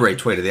doesn't matter. You'll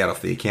retweet it out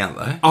off the account,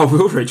 though. I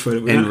will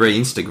retweet it. And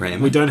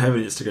re-Instagram We it. don't have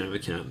an Instagram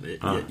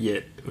account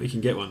yet. We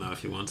can get one, though,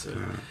 if you want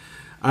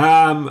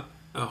to.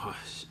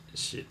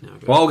 Shit. No,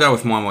 Well, I'll go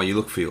with mine while you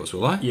look for yours,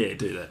 will I? yeah,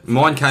 do that.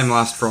 Mine came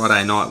last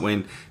Friday night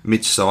when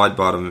Mitch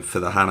Sidebottom for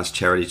the Harness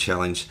Charity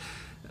Challenge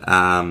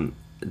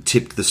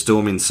tipped the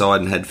Storm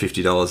Inside and had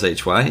 $50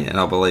 each way, and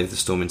I believe the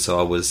Storm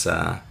Inside was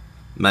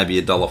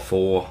maybe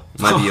 $1.04,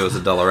 maybe it was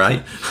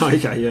 $1.08.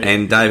 Okay, yeah.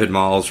 And David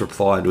Miles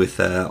replied with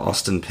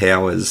Austin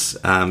Powers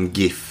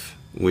GIF,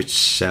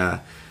 which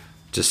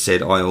just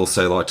said, "I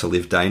also like to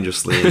live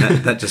dangerously,"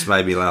 and that just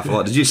made me laugh a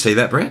lot. Did you see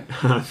that, Brett?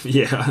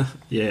 yeah,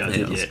 I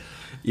did. was-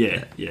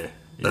 Yeah.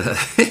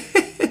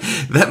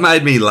 That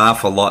made me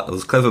laugh a lot. It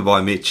was clever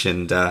by Mitch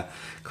and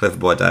clever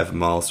by David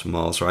Miles from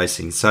Miles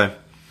Racing. So,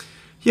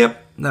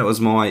 yep, that was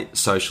my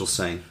social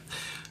scene.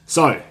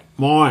 So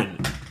mine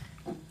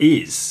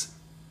is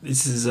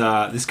this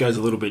goes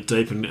a little bit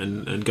deep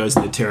and goes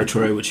into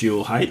territory which you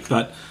all hate,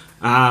 but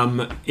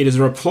it is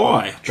a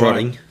reply.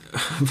 Trotting.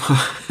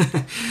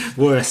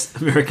 Worse,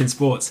 American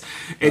sports.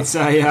 It's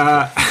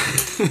a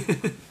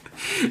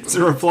it's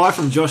a reply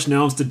from Josh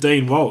Nelms to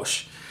Dean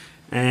Walsh,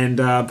 and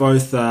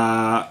both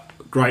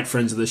great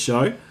friends of the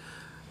show.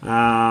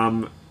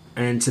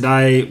 And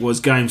today was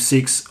Game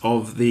 6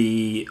 of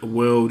the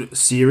World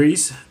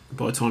Series.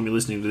 By the time you're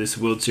listening to this,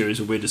 the World Series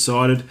will be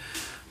decided.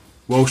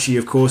 Walshy,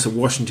 of course, a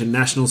Washington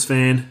Nationals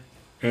fan.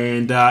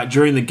 And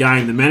during the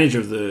game, the manager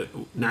of the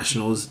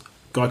Nationals, a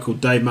guy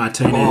called Dave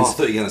Martinez... Oh, I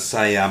thought you were going to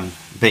say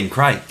Ben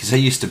Craig, because he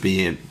used to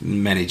be a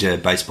manager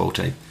baseball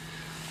team.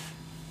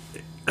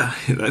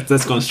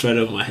 That's gone straight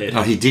over my head.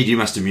 Oh, he did. You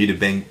must have muted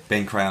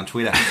Ben Cray on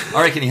Twitter.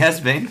 I reckon he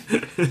has been.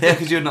 How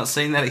could you have not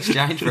seen that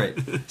exchange, Brett?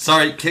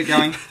 Sorry, keep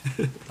going.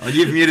 Oh,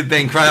 you've muted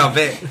Ben Cray, I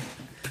bet.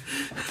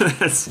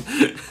 That's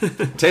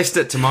Test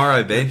it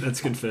tomorrow, Ben.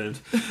 confirmed.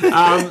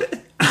 Actually,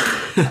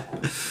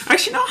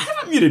 no, I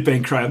haven't muted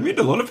Ben Cray. I've muted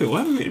a lot of people. I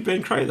haven't muted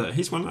Ben Cray, though.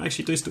 He's one I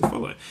actually do still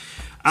follow.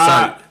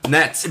 So,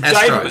 Nats,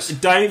 Astros.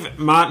 Dave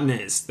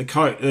Martinez,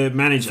 the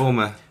manager,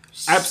 Former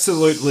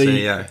absolutely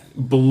CEO.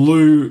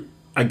 blew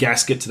a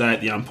gasket today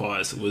at the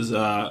umpires. It was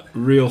a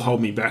real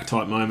hold me back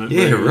type moment.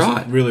 Yeah, where he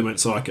right. Really went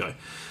psycho.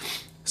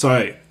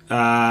 So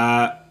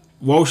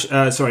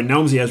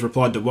Nelmsy has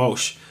replied to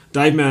Walsh.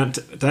 Dave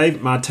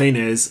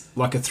Martinez,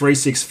 like a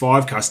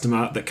 365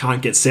 customer that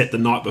can't get set the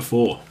night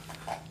before.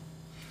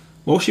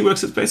 Walshy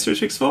works at Best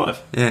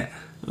 365. Yeah.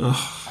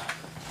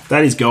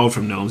 That is gold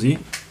from Nelmsy.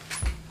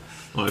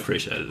 I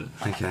appreciated it.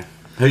 Okay.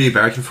 Who are you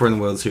barracking for in the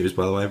World Series,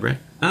 by the way, Brett?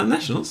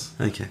 Nationals.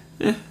 Okay.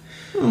 Yeah.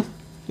 Well,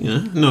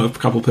 know a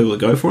couple of people that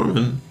go for them,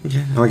 and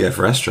Okay. I go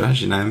for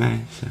Astros, you know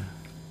me. So.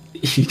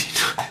 you did.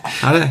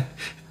 I do.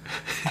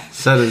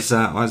 So does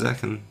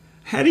Isaac and...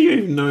 How do you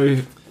even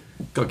know?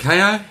 Got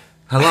KO?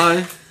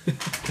 Hello?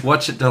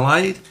 Watch it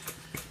delayed?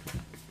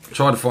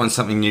 Try to find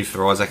something new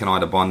for Isaac and I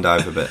to bond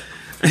over, but...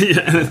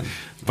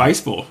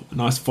 Baseball, a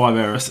nice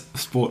 5-hour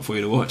sport for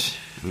you to watch.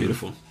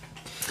 Beautiful.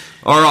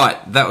 All right,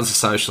 that was a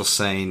social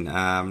scene.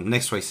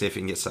 Next week, see if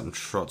we can get something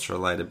trots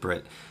related,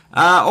 Brett.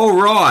 All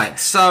right,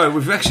 so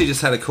we've actually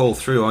just had a call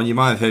through on. You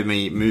might have heard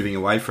me moving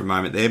away for a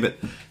moment there, but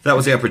that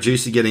was our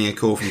producer getting a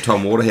call from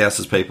Tom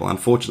Waterhouse's people.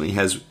 Unfortunately,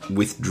 has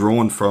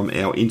withdrawn from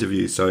our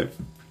interview, so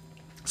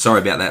sorry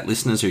about that,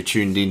 listeners who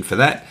tuned in for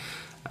that.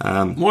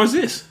 Why is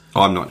this?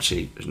 I'm not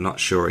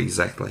sure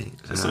exactly.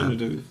 Something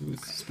to do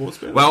with sports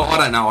betting? Well, I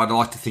don't know. I'd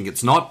like to think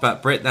it's not,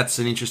 but Brett, that's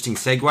an interesting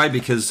segue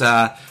because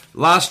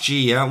last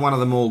year, one of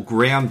the more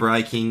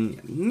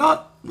groundbreaking,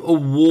 not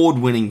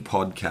award-winning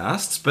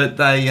podcasts, but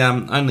they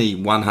only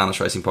one harness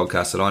racing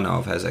podcast that I know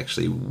of has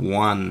actually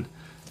won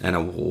an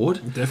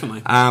award.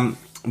 Definitely.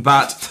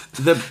 But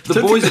the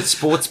boys at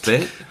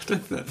Sportsbet... I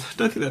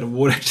don't think that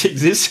award actually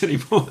exists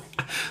anymore.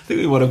 I think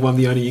we might have won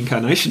the only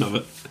incarnation of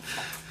it.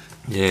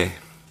 Yeah.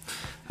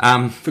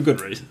 For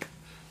good reason.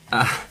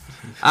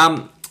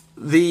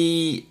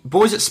 The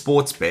boys at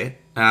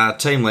Sportsbet,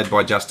 team led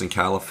by Justin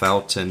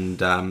Carlefelt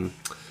and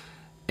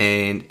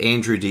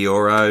Andrew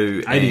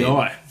Dioro.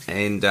 ADI.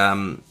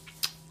 And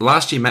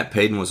last year Matt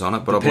Peden was on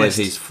it, but I believe Pest.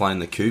 he's flown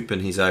the coop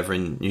and he's over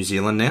in New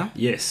Zealand now.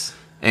 Yes.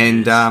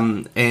 And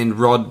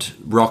Rod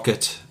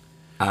Rocket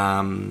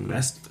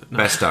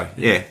Basto.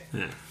 Yeah.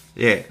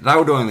 Yeah, they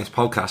were doing this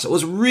podcast. It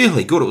was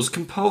really good. It was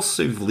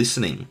compulsive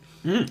listening.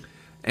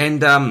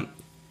 And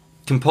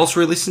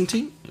compulsory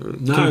listening?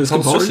 No, it was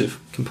compulsive.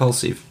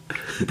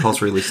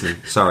 Compulsory listening.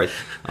 Sorry.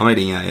 I'm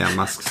eating a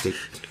musk stick.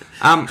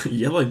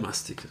 Yellow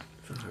mustard.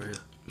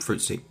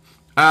 Fruit stick.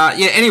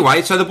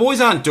 Anyway, so the boys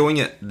aren't doing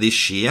it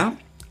this year.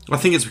 I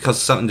think it's because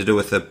of something to do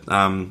with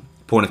the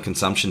point of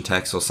consumption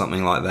tax or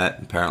something like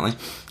that, apparently.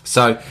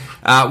 So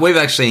we've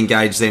actually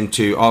engaged them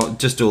to I'll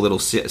just do a little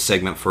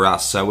segment for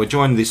us. So we're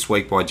joined this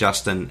week by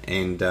Justin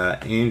and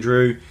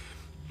Andrew.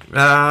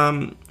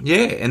 And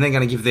they're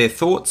going to give their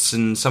thoughts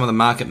and some of the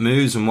market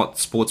moves and what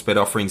sports bet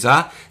offerings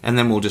are, and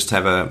then we'll just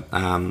have a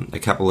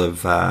couple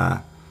of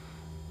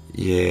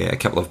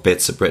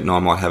bets that Brett and I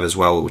might have as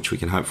well, which we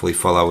can hopefully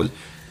follow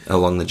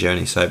along the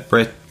journey. So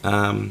Brett,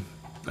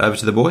 over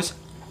to the boys.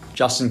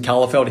 Justin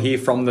Carlefeld here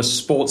from the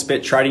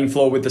Sportsbet trading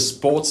floor with the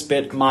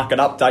Sportsbet market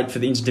update for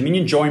the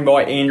Inter-Dominion, joined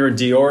by Andrew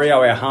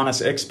Diorio, our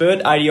harness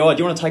expert. ADI, do you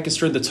want to take us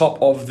through the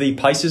top of the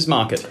Pacers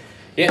market?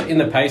 Yeah, in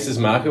the Pacers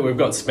market, we've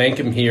got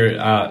Spankham here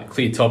at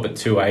clear top at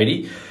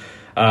 $2.80,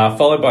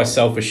 followed by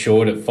Self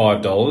Assured at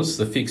 $5.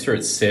 The fixer at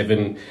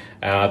 $7.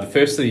 The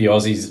first of the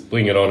Aussies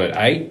Bling It On at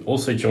 $8.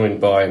 Also joined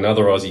by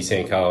another Aussie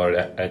San Carlo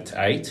at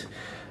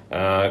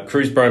 $8.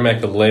 Cruise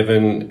Bromac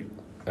 11.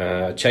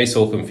 Chase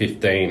Auckland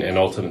 15 and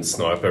Ultimate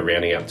Sniper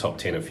rounding out top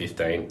 10 at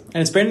 15. And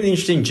it's been an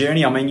interesting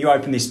journey. I mean, you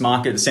opened this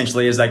market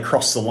essentially as they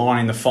crossed the line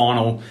in the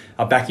final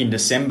back in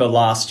December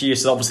last year.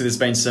 So obviously there's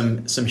been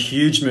some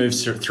huge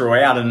moves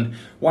throughout, and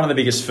one of the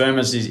biggest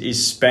firms is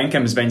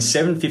Spankham. Has been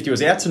 $7.50. It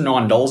was out to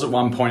 $9 at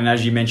one point, and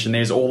as you mentioned,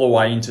 there's all the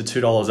way into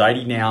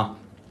 $2.80 now.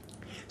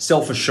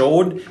 Self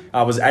Assured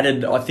was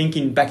added, I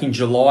think, back in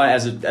July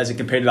as it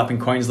competed up in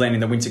Queensland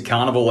in the Winter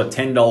Carnival at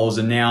 $10,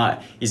 and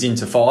now is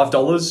into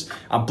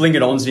 $5. Bling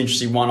It On's an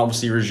interesting one.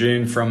 Obviously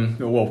resumed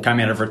came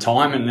out of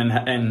retirement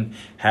and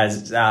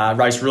has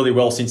raced really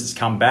well since it's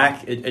come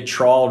back. It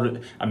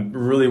trialled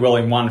really well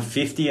in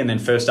 150, and then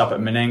first up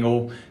at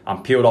Menangle,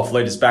 peeled off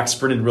leaders back,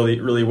 sprinted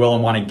really well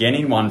and won again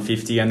in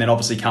 150, and then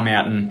obviously come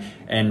out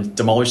and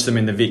demolished them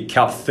in the Vic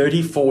Cup.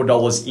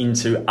 $34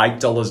 into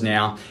 $8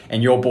 now,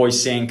 and your boy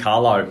San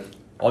Carlo.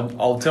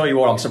 I'll tell you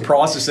what, I'm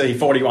surprised to see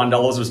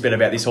 $41 was bet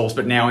about this horse,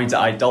 but now into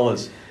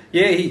 $8.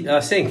 Yeah,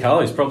 San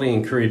Carlo's probably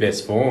in career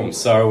best form.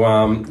 So,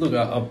 look,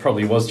 I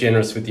probably was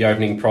generous with the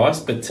opening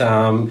price, but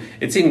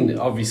it's in,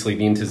 obviously,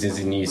 the Inters is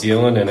in New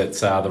Zealand, and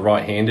it's the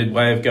right-handed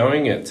way of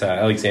going at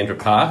Alexandra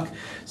Park.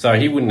 So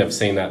he wouldn't have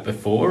seen that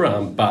before,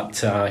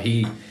 but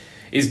he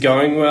is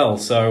going well.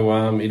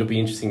 So it'll be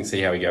interesting to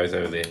see how he goes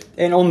over there.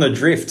 And on the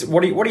drift,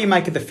 what do you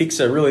make of the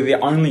fixer? Really, the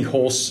only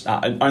horse,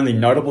 only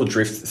notable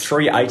drift,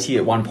 $3.80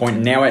 at one point,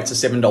 now out to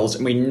 $7,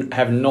 and we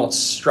have not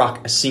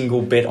struck a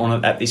single bet on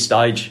it at this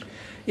stage.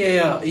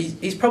 Yeah,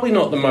 he's probably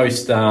not the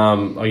most,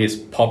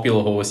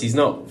 popular horse. He's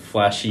not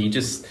flashy.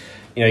 Just,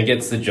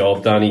 gets the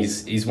job done.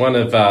 He's one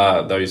of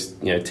those,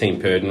 Team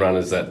Purden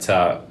runners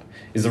that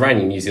is the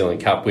reigning New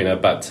Zealand Cup winner.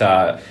 But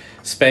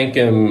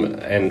Spankham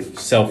and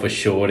Self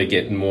Assured are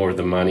getting more of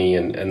the money,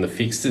 and the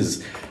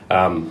fixtures.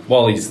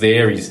 While he's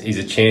there, he's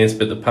a chance,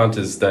 but the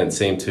punters don't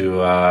seem to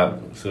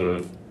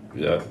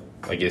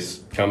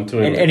come to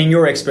him. And in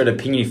your expert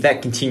opinion, if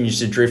that continues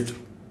to drift,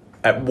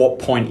 at what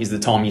point is the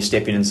time you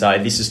step in and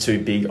say, this is too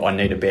big, I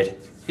need a bet?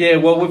 Yeah,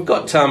 well, we've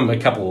got a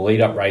couple of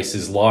lead-up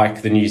races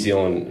like the New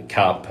Zealand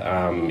Cup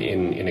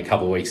in a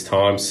couple of weeks'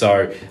 time.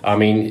 So, I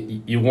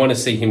mean, you want to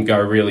see him go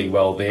really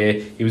well there.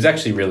 He was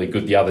actually really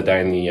good the other day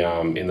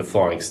in the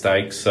Flying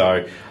Stakes.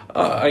 So,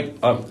 I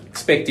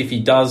expect if he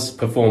does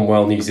perform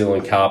well in New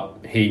Zealand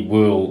Cup, he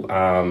will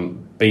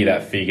be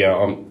that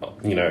figure.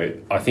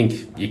 I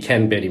think you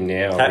can bet him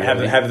now.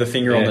 Have the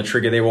finger on the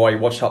trigger there while you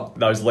watch up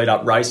those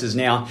lead-up races.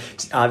 Now,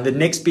 the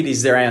next bit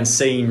is around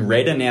Seeing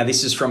Red, and now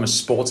this is from a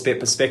sports bet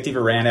perspective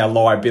around our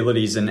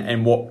liabilities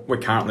and what we're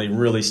currently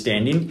really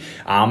standing.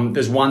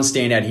 There's one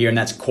standout here, and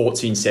that's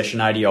Courts in Session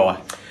ADI.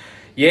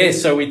 Yeah,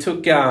 so we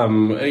took,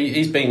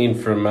 he's been in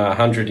from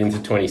 100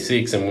 into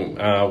 26,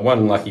 and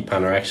one lucky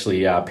punter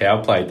actually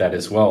power played that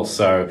as well.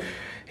 So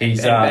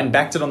He's and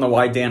backed it on the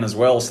way down as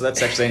well, so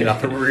that's actually ended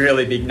up a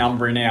really big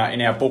number in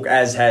our book,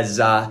 as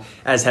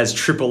has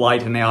Triple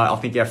Eight, and now I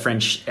think our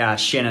friend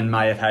Shannon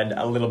may have had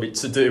a little bit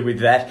to do with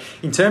that.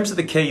 In terms of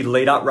the key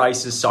lead-up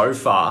races so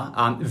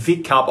far,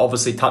 Vic Cup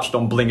obviously touched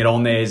on Bling It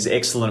On there's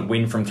excellent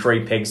win from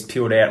 3 pegs,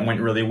 peeled out and went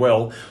really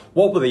well.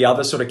 What were the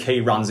other sort of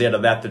key runs out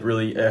of that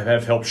really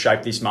have helped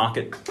shape this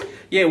market?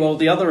 Yeah, well,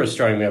 the other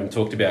Australian we haven't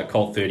talked about,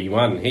 Colt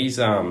 31. He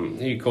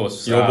of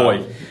course your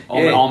boy.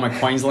 Yeah. I'm a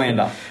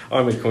Queenslander.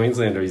 I'm a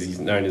Queenslander, as he's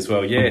known as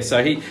well. Yeah,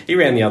 so he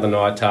ran the other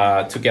night,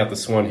 took out the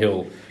Swan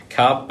Hill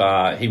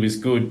Cup. He was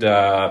good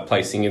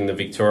placing in the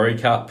Victoria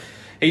Cup.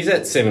 He's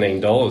at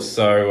 $17,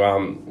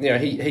 so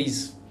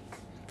he's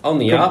on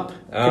the up.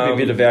 Could be a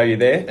bit of value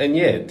there. And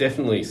yeah,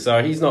 definitely.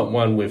 So he's not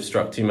one we've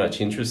struck too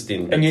much interest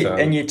in. But,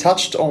 and you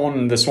touched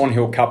on the Swan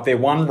Hill Cup there.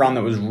 One run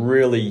that was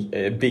really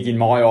big in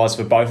my eyes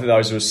for both of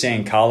those was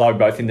San Carlo,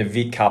 both in the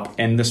Vic Cup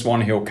and the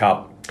Swan Hill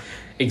Cup.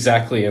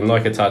 Exactly, and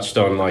like I touched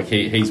on,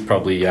 he's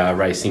probably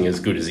racing as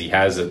good as he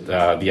has at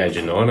the age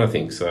of 9, I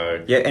think.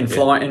 So yeah, and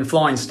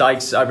flying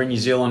stakes over in New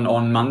Zealand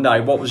on Monday.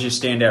 What was your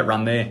standout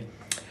run there?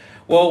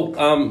 Well,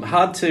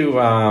 hard to...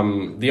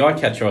 the eye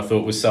catcher, I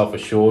thought, was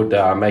Self-Assured,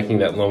 making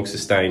that long,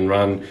 sustained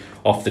run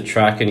off the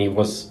track, and he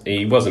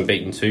wasn't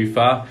beaten too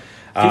far.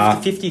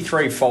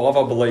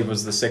 53.5, I believe,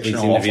 was the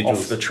sectional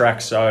off the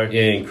track, so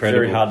yeah,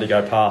 incredible. Very hard to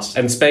go past.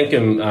 And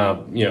Spankham,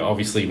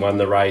 obviously won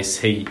the race.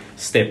 He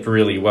stepped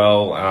really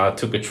well,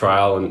 took a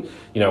trail, and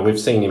we've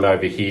seen him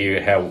over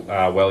here,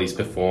 how well he's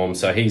performed,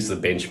 so he's the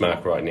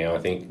benchmark right now, I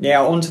think.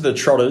 Now, on to the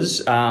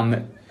trotters.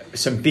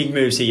 Some big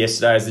moves here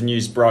yesterday as the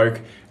news broke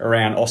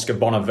around Oscar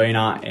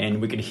Bonavina, and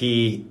we could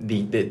hear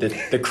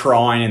the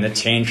crying and the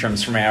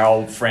tantrums from our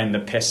old friend, the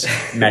pest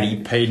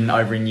Matty Peden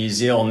over in New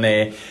Zealand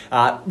there.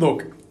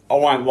 Look, I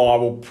won't lie,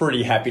 we're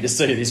pretty happy to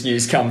see this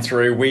news come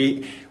through.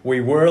 We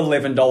were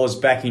 $11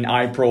 back in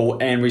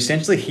April, and we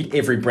essentially hit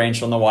every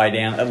branch on the way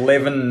down.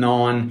 $11,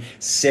 $9,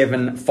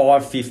 $7,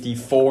 $5.50,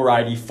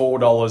 $4.80, $4,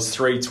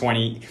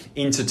 $3.20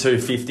 into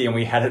 $2.50, and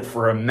we had it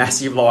for a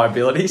massive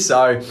liability.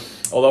 So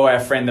although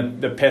our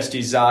friend the pest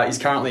is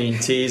currently in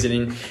tears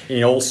and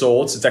in all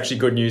sorts, it's actually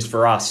good news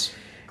for us.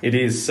 It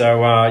is.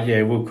 So,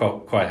 we're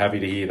quite happy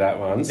to hear that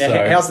one. Now,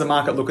 so, how's the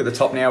market look at the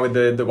top now with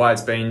the way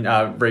it's been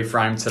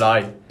reframed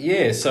today?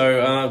 Yeah,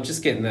 so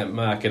just getting that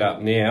market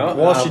up now.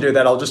 Whilst you do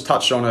that, I'll just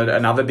touch on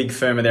another big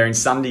firmer there in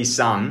Sunday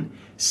Sun.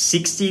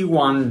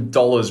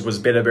 $61 was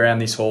better around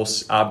this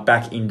horse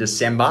back in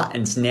December,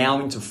 and it's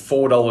now into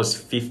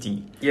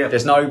 $4.50. Yeah,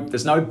 there's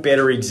no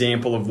better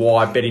example of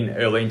why betting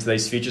early into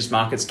these futures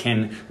markets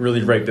can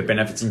really reap the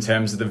benefits in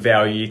terms of the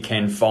value you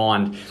can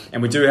find.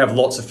 And we do have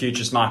lots of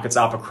futures markets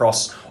up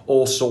across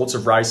all sorts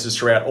of races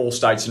throughout all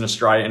states in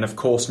Australia and of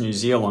course New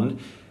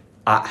Zealand.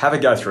 Have a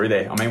go through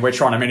there. I mean, we're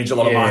trying to manage a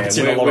lot of markets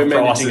in a lot of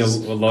prices. We're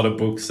managing a lot of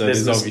books, so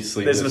there's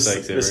obviously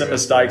mistakes. There's some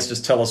mistakes,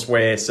 just tell us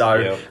where.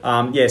 So,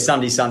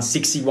 Sunday Sun,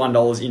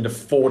 $61 into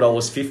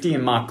 $4.50,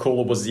 and Mark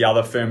Cooler was the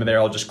other firmer there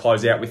I'll just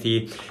close out with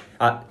here.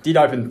 Did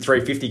open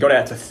 $3.50, got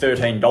out to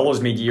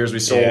 $13 mid-year as we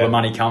saw all the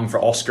money come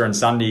for Oscar and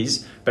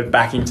Sundays, but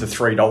back into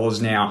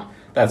 $3 now.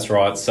 That's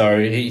right. So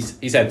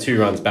he's had 2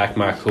 runs back,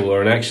 Mark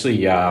Cooler, and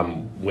actually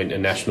went a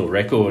national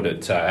record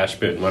at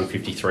Ashburton,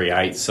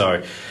 153.8.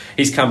 So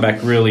he's come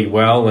back really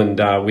well, and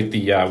with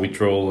the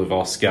withdrawal of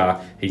Oscar,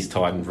 he's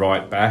tightened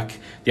right back.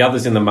 The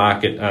others in the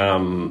market,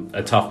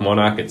 a Tough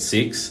Monarch at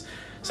 6.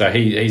 So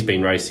he's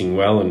been racing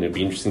well, and it'll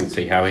be interesting to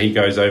see how he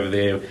goes over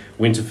there.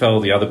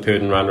 Winterfell, the other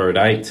Purden runner, at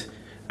 8.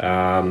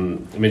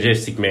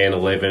 Majestic Man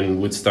 11,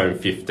 Woodstone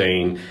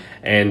 15,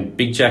 and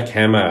Big Jack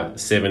Hammer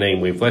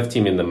 17. We've left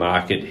him in the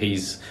market.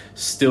 He's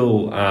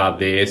still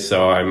there,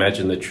 so I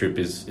imagine the trip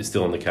is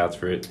still on the cards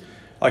for it.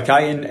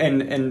 Okay,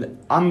 and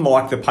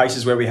unlike the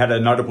paces where we had a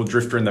notable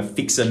drifter in the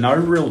fixer, no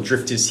real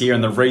drifters here,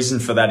 and the reason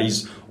for that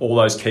is all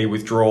those key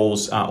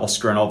withdrawals,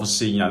 Oscar, and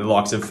obviously the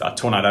likes of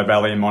Tornado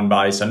Valley and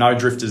Monbay, so no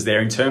drifters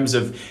there. In terms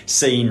of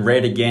seeing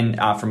red again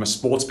from a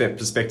sports bet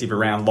perspective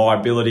around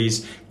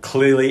liabilities,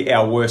 clearly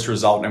our worst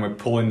result, and we're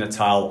pulling the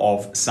tail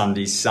of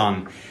Sunday's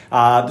Sun.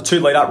 The 2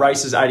 lead-up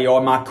races, ADI,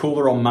 Mark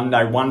Cooler on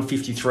Monday,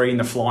 153 in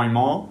the Flying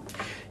Mile.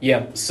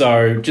 Yep,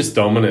 so just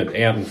dominant,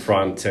 out in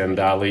front and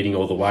leading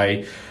all the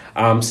way.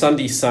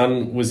 Sunday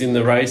Sun was in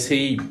the race.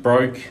 He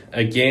broke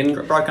again.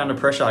 Broke under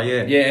pressure,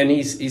 yeah. Yeah, and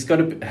he's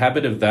got a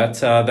habit of that.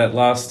 That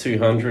last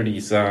 200,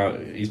 he's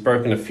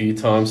broken a few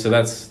times. So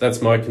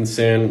that's my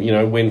concern.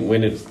 When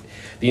the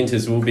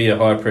Inters will be a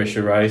high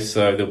pressure race,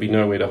 so there'll be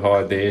nowhere to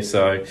hide there.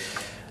 So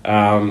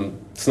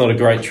it's not a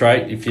great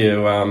trait if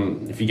you're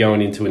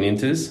going into an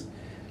Inters.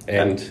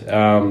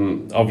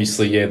 And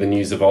obviously, the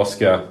news of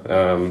Oscar,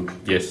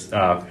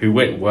 who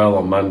went well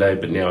on Monday,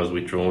 but now is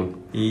withdrawn.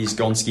 is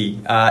Gonski.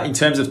 In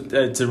terms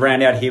of, to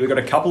round out here, we've got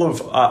a couple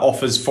of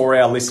offers for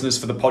our listeners,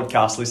 for the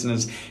podcast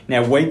listeners.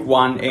 Now, week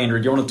one, Andrew,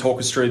 do you want to talk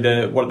us through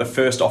what the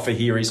first offer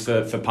here is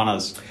for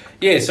punters?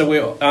 Yeah, so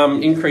we're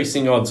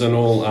increasing odds on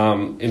all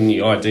in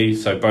the ID,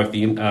 so both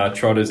the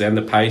trotters and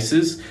the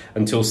pacers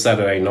until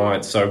Saturday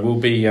night. So we'll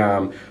be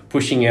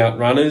pushing out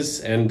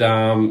runners and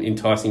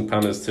enticing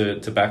punters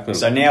to back them.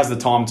 So now's the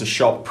time to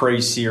shop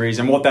pre-series,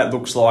 and what that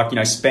looks like,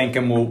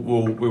 Spankham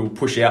will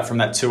push out from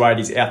that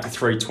 280s out to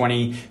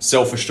 320.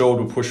 Self-Assured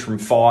will push from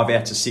 5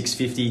 out to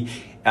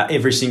 650.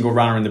 Every single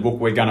runner in the book,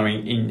 we're going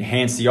to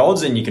enhance the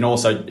odds, and you can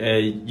also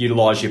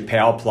utilise your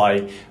power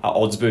play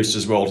odds boost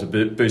as well to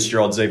boost your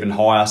odds even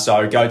higher.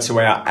 So go to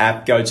our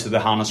app, go to the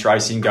harness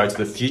racing, go to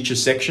the future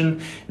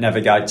section,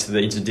 navigate to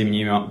the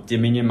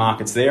Dominion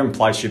markets there and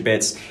place your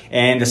bets.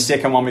 And the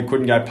second one, we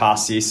couldn't go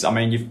past this. I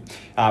mean,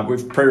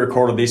 we've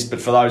pre-recorded this, but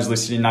for those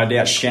listening, no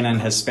doubt Shannon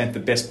has spent the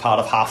best part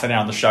of half an hour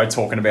on the show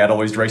talking about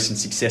all his recent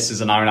success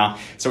as an owner.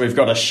 So we've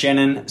got a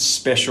Shannon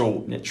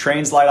special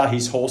translator,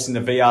 his horse in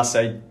the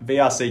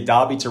VRC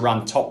Derby to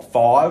run top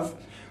 5,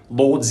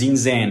 Lord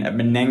Zinzan at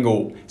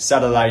Menangle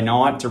Saturday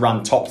night to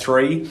run top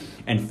 3,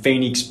 and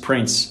Phoenix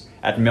Prince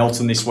at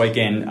Melton this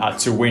weekend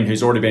to win,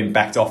 who's already been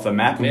backed off the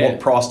map. And what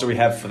price do we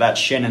have for that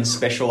Shannon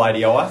special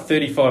ADI?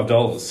 $35.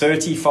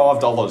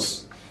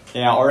 $35.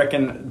 Now, I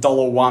reckon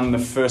 $1, the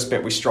first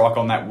bet we strike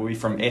on that will be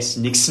from S.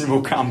 Nixon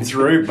will come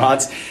through.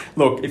 But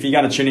look, if you're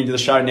going to tune into the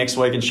show next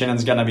week and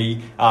Shannon's going to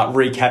be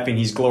recapping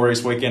his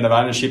glorious weekend of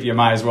ownership, you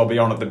may as well be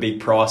on at the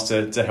big price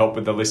to help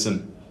with the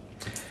listen.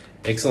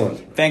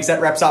 Excellent. Thanks. That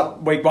wraps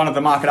up week one of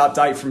the market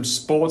update from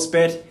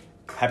Sportsbet.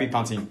 Happy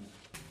punting.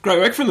 Great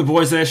work from the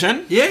boys there,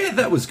 Shan. Yeah,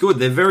 that was good.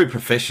 They're very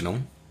professional,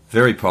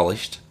 very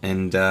polished,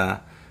 and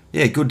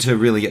good to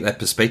really get that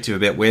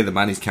perspective about where the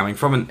money's coming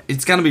from. And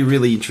it's going to be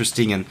really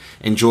interesting and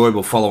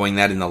enjoyable following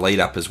that in the lead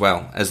up as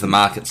well as the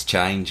markets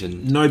change.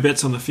 And no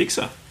bets on the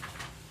fixer.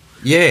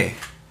 Yeah.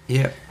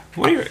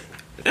 What do you?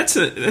 That's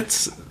I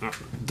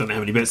don't know how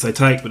many bets they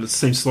take, but it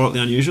seems slightly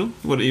unusual.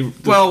 What do you?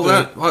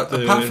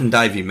 Apart from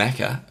Davey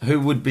Macca, who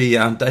would be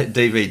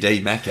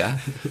DVD Macca,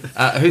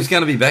 who's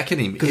going to be backing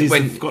him? Because he's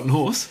a forgotten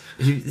horse.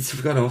 He's a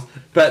forgotten horse.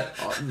 But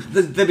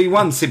there'd be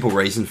one simple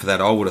reason for that,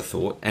 I would have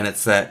thought, and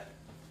it's that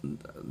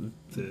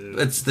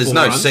there's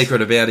no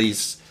secret about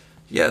his.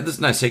 Yeah,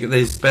 there's no secret.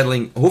 He's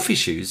battling hoof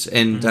issues,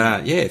 and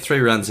 3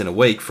 runs in a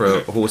week for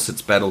a horse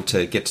that's battled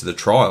to get to the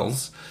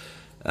trials.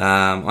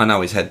 I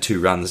know he's had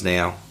 2 runs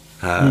now.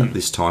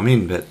 This time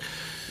in, but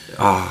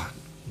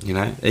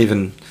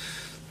even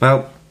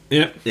so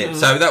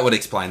that would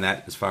explain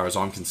that as far as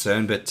I'm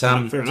concerned. But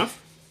fair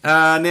enough.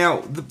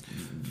 Now,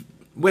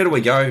 where do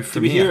we go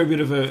from here? Did we hear a bit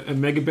of a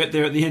mega bet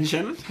there at the end,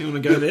 Shannon? You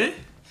want to go there?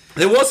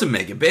 There was a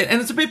mega bet,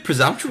 and it's a bit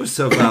presumptuous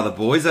of the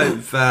boys to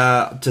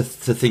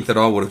think that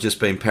I would have just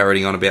been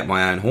parroting on about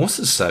my own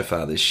horses so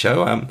far this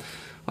show.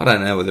 I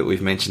don't know whether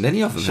we've mentioned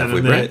any of them, Shannon,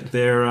 have we, Brett?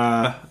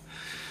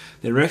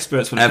 They're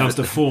experts when it comes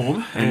to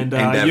form, and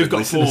you've got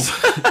listeners.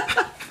 form.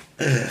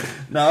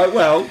 No,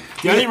 well,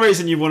 the only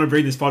reason you want to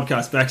bring this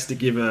podcast back is to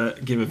give a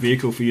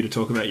vehicle for you to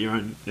talk about your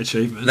own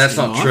achievements. That's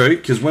not true,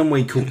 because when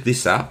we cooked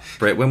this up,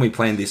 Brett, when we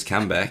planned this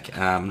comeback,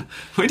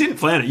 we didn't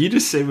plan it. You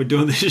just said we're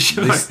doing this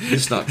show. This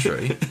is not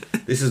true.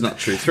 This is not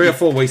true. 3 or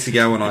 4 weeks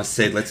ago, when I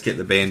said let's get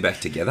the band back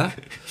together,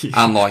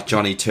 unlike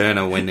Johnny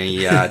Turner when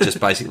he just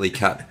basically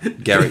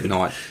cut Garrick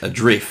Knight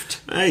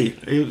adrift. Hey,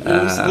 he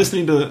was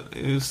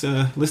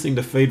listening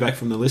to feedback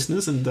from the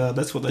listeners, and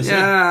that's what they said.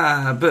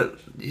 Yeah,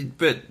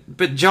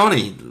 but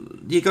Johnny,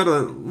 you've got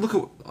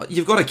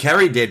to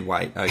carry dead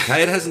weight.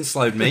 Okay, it hasn't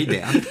slowed me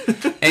down,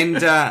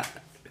 and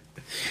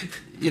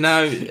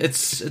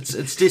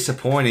it's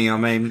disappointing. I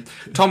mean,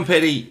 Tom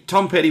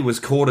Petty was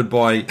courted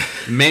by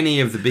many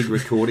of the big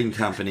recording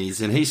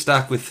companies, and he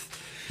stuck with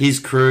his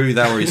crew.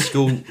 They were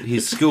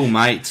his school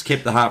mates,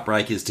 kept the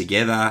Heartbreakers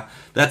together.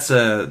 That's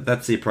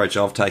the approach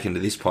I've taken to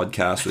this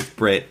podcast with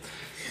Brett.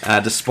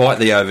 Despite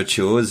the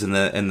overtures and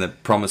the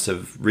promise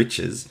of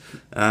riches.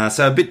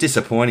 So a bit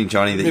disappointing,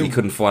 Johnny, that you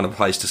couldn't find a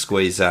place to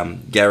squeeze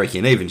Garrick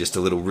in, even just a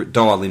little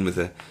dial in with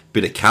a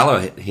bit of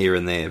colour here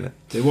and there. But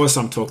there was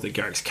some talk that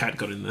Garrick's cat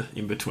got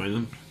in between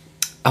them.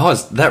 Oh,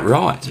 is that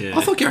right? Yeah.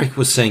 I thought Garrick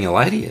was seeing a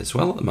lady as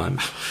well at the moment.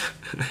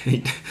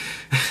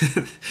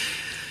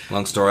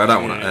 Long story. I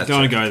don't want to. Don't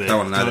want to go there. Don't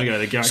want to know. Don't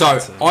go there. So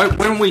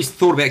when we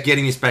thought about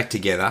getting this back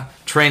together,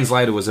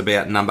 Translator was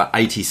about number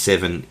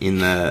 87 in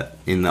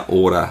the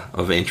order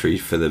of entry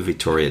for the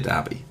Victoria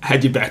Derby.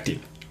 Had you backed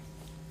him?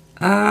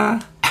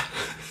 Not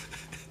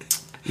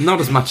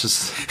as much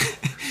as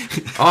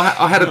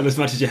I had. Not as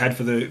much as you had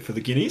for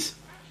the Guineas.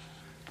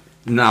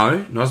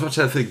 No, not as much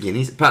as for the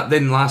Guineas. But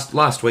then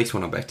last week's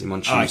when I backed him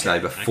on Tuesday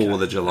before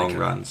the Geelong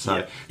run,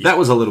 so that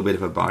was a little bit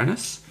of a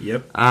bonus.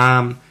 Yep.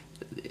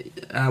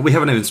 We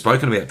haven't even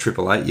spoken about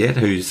Triple Eight yet,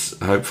 who's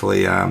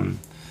hopefully a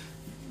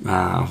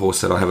horse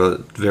that I have a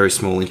very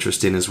small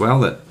interest in as well.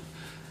 That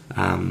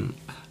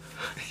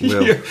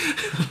will.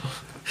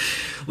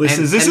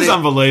 Listeners, And this is then-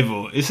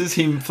 unbelievable. This is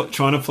him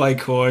trying to play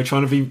coy,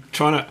 trying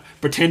to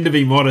pretend to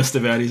be modest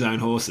about his own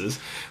horses,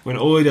 when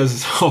all he does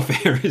is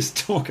off air is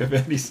talk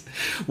about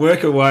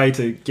work a way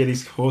to get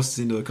his horses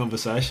into the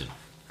conversation.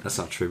 That's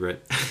not true,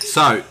 Brett.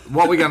 So,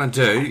 what we're going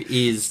to do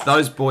is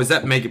those boys,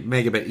 that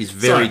Megabet is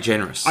very So,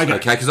 generous. okay.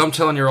 Okay, because I'm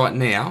telling you right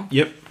now,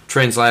 Yep.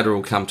 Translator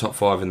will come top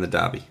 5 in the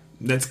Derby.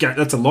 That's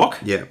a lock?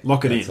 Yeah,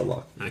 Lock it that's in. a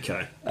lock.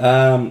 Okay.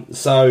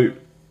 So,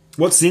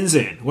 What's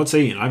Zinzan? What's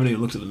he in? I haven't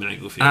even looked at the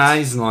medical fields.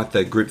 he's in like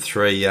the Group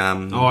 3,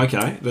 Oh,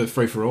 okay. The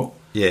free-for-all.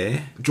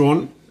 yeah.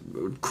 Drawn.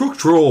 Crook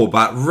draw,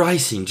 but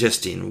racing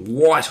just in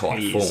white-hot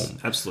He form. is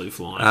absolutely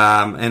flying.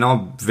 And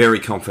I'm very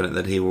confident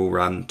that he will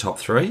run top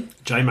 3.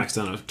 J-Mac's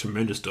done a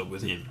tremendous job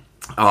with him.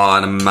 Oh,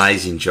 an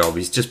amazing job.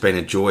 He's just been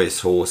a joyous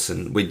horse,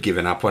 and we'd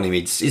given up on him.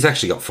 He's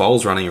actually got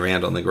foals running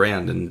around on the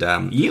ground, and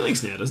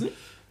Yearlings now, doesn't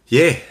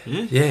yeah.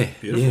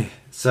 Beautiful.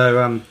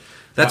 So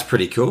that's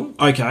pretty cool.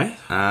 he? Okay.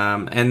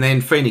 And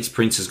then Phoenix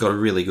Prince has got a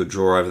really good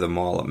draw over the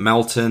mile at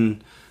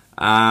Melton.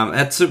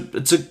 It's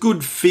a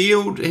good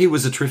field. He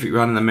was a terrific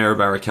run in the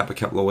Maryborough Cup a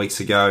couple of weeks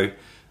ago.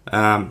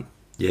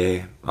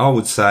 Yeah, I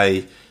would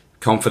say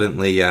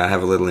confidently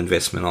have a little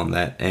investment on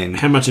that. And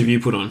How much have you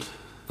put on?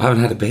 I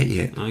haven't had a bet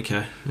yet.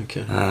 Okay.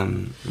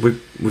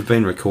 We've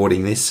been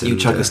recording this. You and,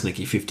 chuck a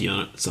sneaky 50 on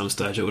it at some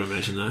stage, I would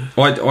imagine, though.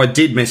 I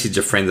did message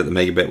a friend that the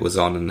Megabet was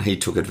on, and he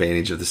took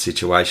advantage of the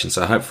situation.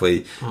 So hopefully,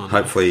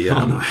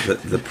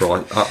 the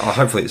price.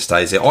 Hopefully it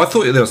stays there. I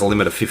thought there was a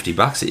limit of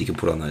 $50 that you could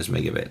put on those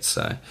Megabets.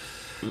 So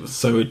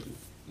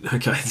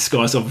This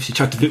guy's obviously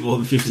chucked a bit more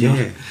than 50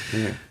 on.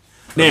 yeah.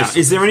 Now,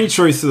 is there any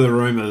truth to the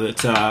rumour that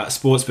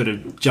Sportsbet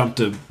have jumped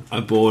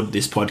aboard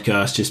this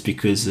podcast just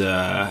because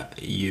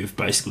you've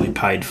basically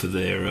paid for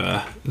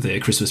their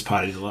Christmas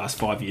party the last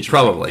 5 years?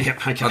 Probably. Yeah,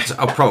 okay.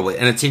 Probably.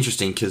 And it's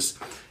interesting because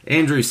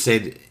Andrew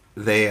said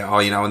there,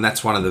 and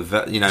that's one of the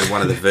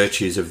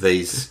virtues of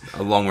these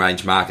long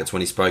range markets when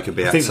he spoke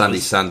about think that Sunday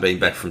was- Sun being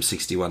back from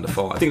 61 to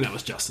 5. I think that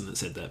was Justin that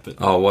said that. But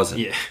Oh, was it?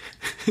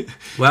 yeah.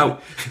 Well,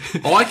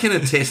 I can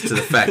attest to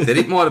the fact that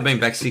it might have been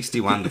back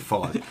 61 to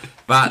 5.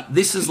 But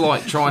this is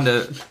like trying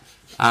to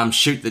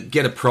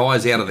get a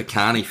prize out of the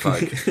carny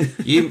folk.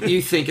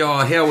 You think, oh,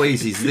 how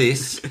easy is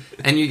this?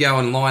 And you go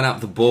and line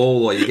up the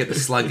ball, or you get the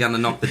slug gun to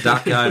knock the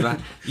duck over.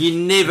 You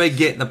never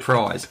get the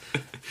prize.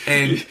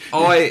 And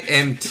I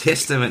am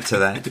testament to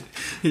that.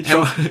 You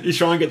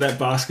try and get that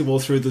basketball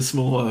through the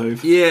smaller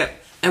hoop. Yeah,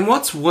 and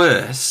what's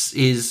worse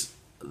is,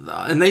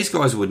 and these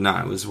guys would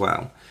know as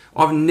well,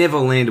 I've never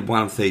landed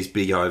one of these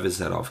big overs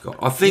that I've got.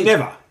 I think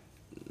Never.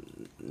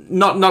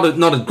 not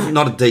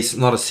a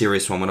decent, not a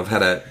serious one when I've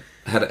had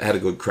a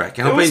good crack,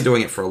 and I've been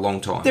doing it for a long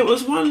time. There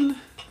was one,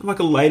 like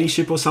a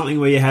ladyship or something,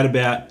 where you had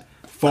about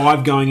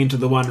 5 going into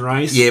the one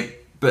race. Yeah,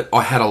 but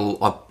I had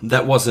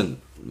that wasn't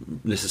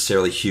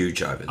necessarily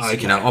huge overs.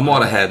 Okay. I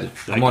might have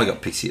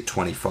got Pixie at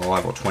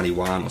 25 or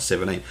 21 or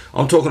 17.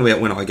 I'm talking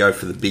about when I go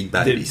for the big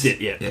babies.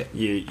 Yeah.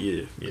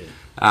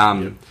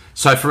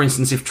 So, for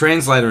instance, if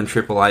Translator and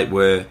Triple Eight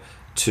were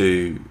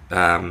to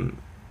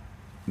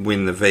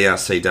win the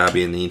VRC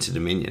Derby and the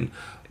Inter-Dominion,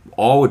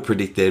 I would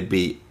predict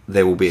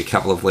there will be a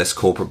couple of less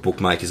corporate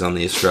bookmakers on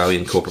the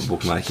Australian corporate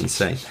bookmaking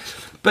scene.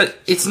 But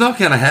it's not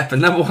going to happen.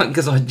 Number one,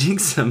 because I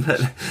jinx them.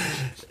 But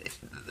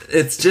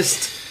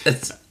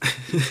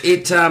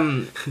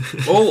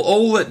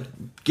all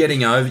that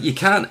getting over. You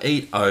can't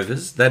eat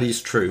overs. That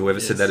is true. Whoever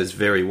said that is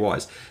very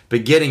wise.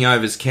 But getting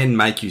overs can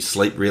make you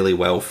sleep really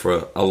well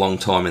for a long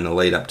time in the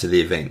lead up to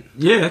the event.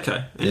 Yeah,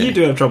 okay. And Yeah. you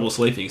do have trouble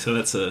sleeping, so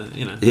that's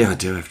Yeah, I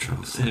do have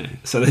trouble sleeping. Yeah.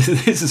 So this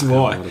is A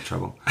why. lot of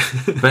trouble.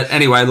 But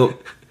anyway,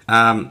 look.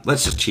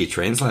 Let's just cheer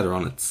Translator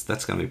on.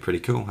 That's going to be pretty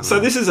cool. So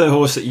this is a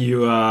horse that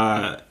you've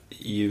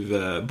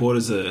bought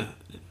as a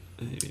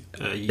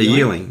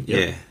yearling.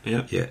 Yep.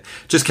 Yeah.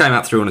 Just came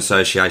up through an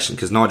association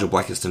because Nigel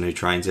Blackiston, who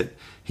trains it,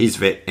 his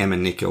vet Emma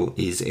Nicol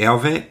is our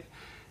vet,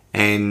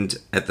 and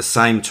at the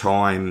same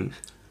time,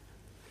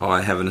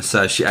 I have an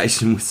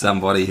association with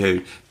somebody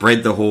who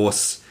bred the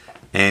horse,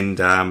 and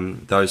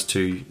those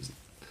two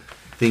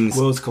things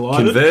Worlds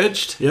collided.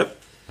 converged. Yep.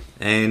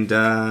 And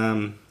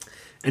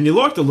And you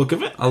like the look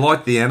of it. I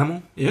like the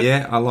animal. Yep.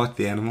 Yeah, I like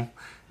the animal.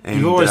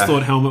 And, You've always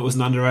thought Helmet was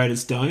an underrated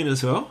stallion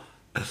as well.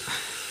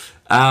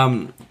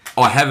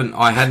 I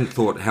hadn't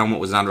thought Helmet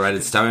was an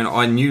underrated stallion.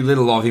 I knew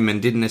little of him and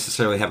didn't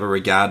necessarily have a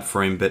regard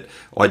for him, but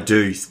I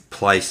do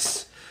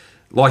place,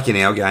 like in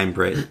our game,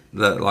 Brett,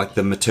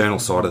 the maternal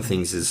side of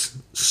things is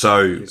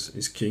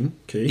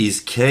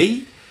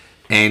key,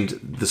 and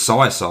the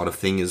sire side of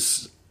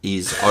things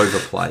is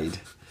overplayed.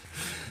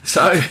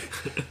 So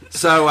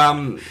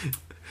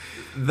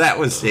that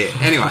was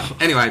it.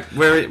 Anyway,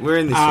 we're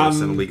in this horse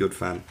and it'll be good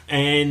fun.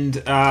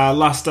 And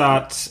last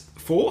start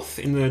 4th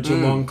in the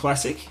Geelong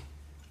Classic.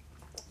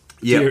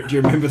 Yeah. Do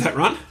you remember that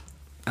run?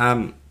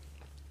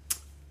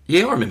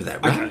 Yeah, I remember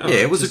that run. Okay,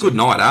 yeah, it was a good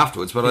night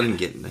afterwards, but I didn't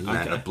get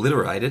Okay.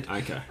 obliterated.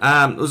 Okay.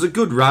 It was a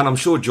good run. I'm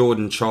sure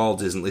Jordan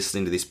Childs isn't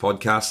listening to this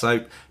podcast,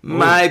 so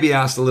maybe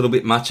asked a little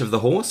bit much of the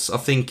horse. I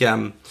think,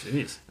 It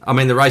is. I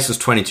mean, the race was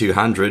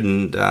 2,200,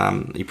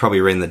 and he probably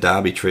ran the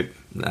Derby trip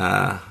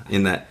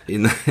in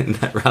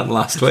that run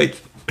last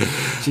week.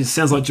 It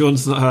sounds like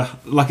John's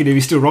lucky to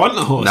be still riding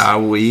the horse. No,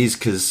 well, he is,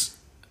 because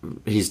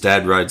his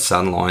dad rode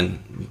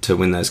Sunline to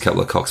win those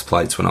couple of Cox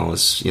Plates when I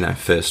was,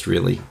 first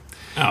really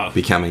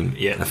becoming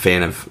a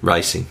fan of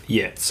racing.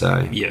 Yeah.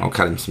 So I'll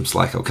cut him some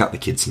slack. I'll cut the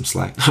kid some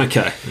slack.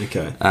 Okay.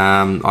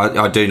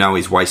 I do know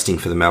he's wasting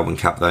for the Melbourne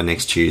Cup though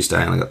next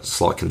Tuesday, and I got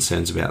slight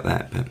concerns about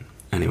that. But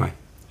anyway,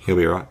 he'll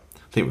be all right.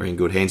 I think we're in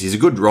good hands. He's a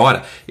good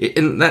rider.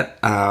 In that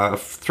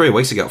 3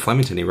 weeks ago at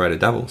Flemington, he rode a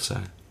double.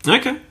 So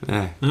okay.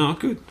 yeah. Oh,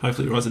 good.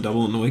 Hopefully, he rides a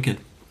double on the weekend.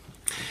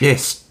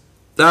 Yes.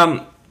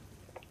 All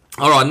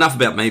right. Enough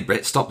about me,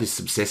 Brett. Stop this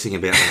obsessing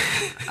about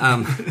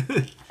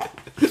me.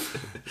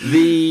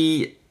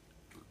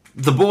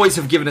 The boys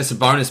have given us a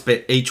bonus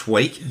bet each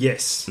week.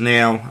 Yes.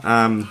 Now,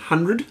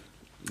 $100.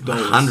 a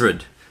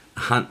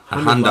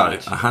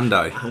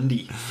hundo.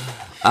 Hundy.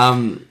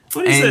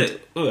 What is it?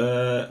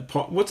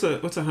 What's a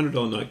 $100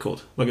 note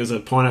called? Like, as a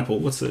pineapple.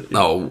 What's it?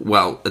 Oh,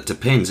 well, it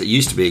depends. It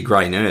used to be a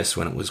grey nurse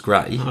when it was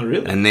grey. Oh,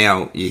 really? And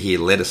now you hear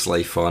lettuce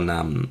leaf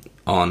on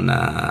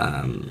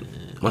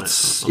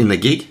what's in the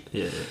gig?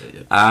 Yeah.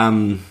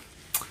 Yeah,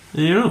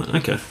 You're right.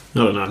 Okay. I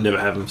don't know. I never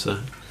have them, so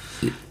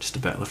just a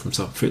battler from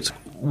some fruits.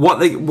 What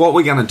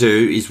we're going to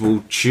do is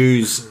we'll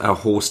choose a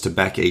horse to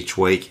back each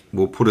week.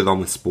 We'll put it on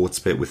with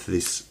Sportsbet with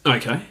this.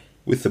 Okay.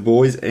 With the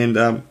boys, and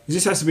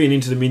This has to be an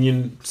Into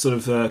Dominion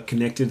sort of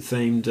connected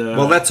themed.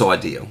 well, that's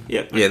ideal.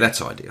 Yep. Yeah,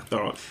 that's ideal. All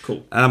right.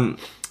 Cool.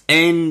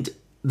 And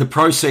the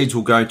proceeds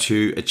will go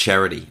to a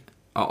charity.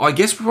 I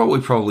guess what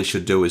we probably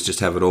should do is just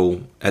have it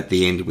all at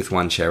the end with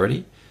one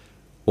charity,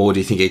 or do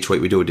you think each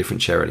week we do a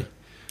different charity?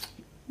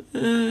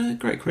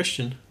 Great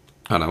question.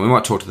 I don't know. We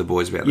might talk to the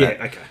boys about that.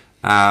 Yeah. Okay.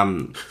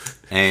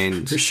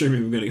 And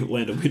Assuming we're going to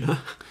land a winner.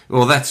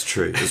 well, that's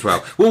true as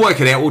well. We'll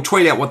work it out. We'll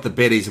tweet out what the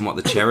bet is and what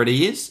the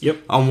charity is. Yep.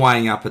 I'm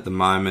weighing up at the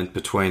moment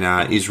between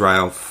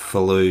Israel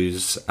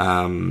Folau's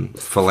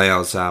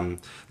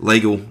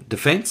legal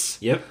defence.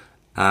 Yep.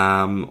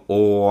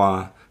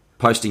 Or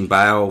posting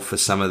bail for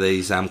some of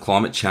these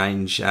climate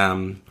change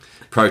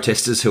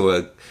protesters who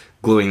are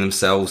gluing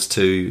themselves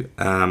to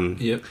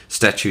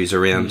statues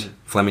around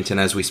Flemington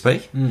as we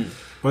speak.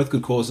 Both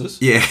good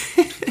causes. Yeah.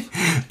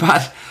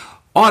 But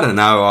I don't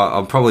know.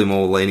 I'm probably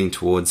more leaning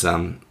towards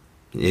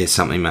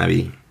something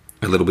maybe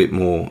a little bit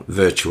more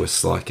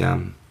virtuous, like I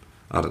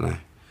don't know,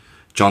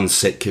 John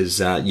Setka's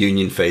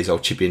union fees. I'll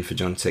chip in for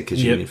John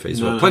Setka's union fees.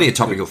 No, plenty of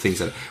topical things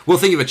that we'll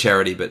think of a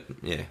charity, but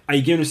yeah. Are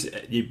you giving us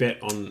your bet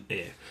on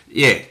air?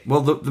 Yeah.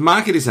 Well, the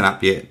market isn't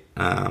up yet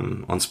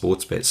on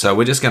Sportsbet, so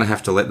we're just going to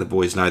have to let the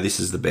boys know this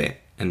is the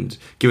bet and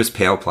give us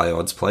power play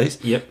odds, please.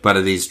 Yep. But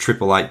it is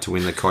 888 to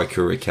win the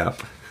Kaikoura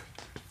Cup.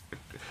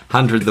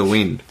 100 the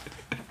win.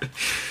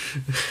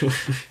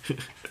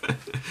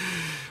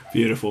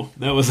 Beautiful.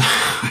 That was.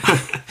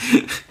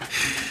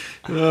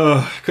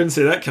 Couldn't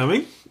see that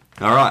coming.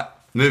 All right,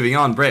 moving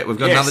on, Brett. We've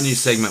got Yes. another new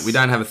segment. We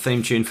don't have a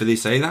theme tune for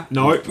this either.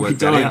 No, We've we worked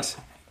that don't. out.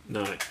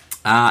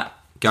 No.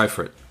 Go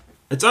for it.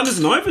 It's unders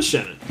and overs,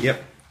 Shannon.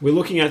 Yep. We're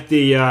looking at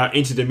the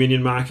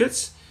Inter-Dominion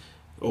markets,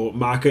 or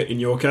market in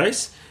your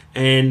case,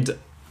 and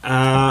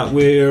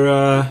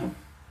we're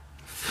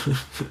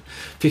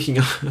picking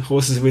up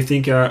horses we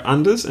think are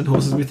unders and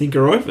horses we think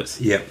are overs.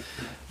 Yep.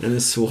 And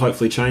this will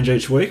hopefully change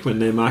each week when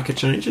their market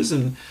changes.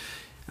 And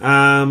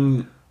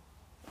I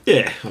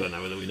don't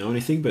know whether we know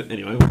anything, but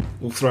anyway,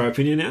 we'll throw our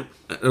opinion out.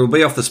 It'll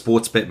be off the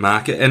Sportsbet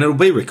market, and it'll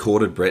be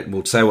recorded, Brett.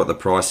 We'll say what the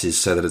price is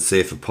so that it's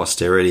there for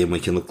posterity, and we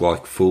can look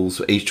like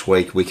fools. Each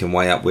week we can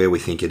weigh up where we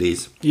think it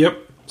is. Yep,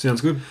 sounds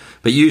good.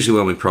 But usually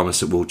when we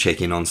promise it, we'll check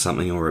in on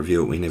something or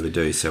review it. We never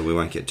do, so we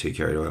won't get too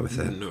carried away with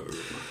that. No.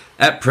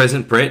 At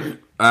present, Brett,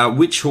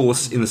 which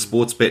horse in the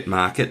Sportsbet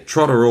market,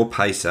 trotter or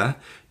pacer,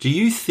 do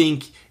you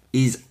think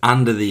is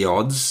under the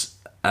odds,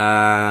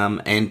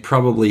 and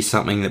probably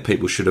something that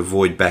people should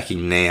avoid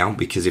backing now,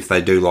 because if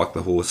they do like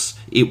the horse,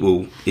 it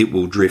will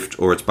drift,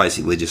 or it's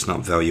basically just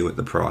not value at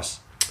the price?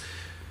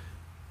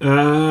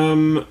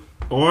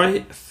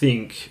 I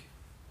think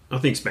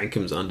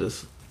Spankum's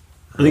unders.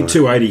 I think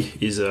 280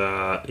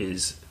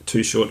 is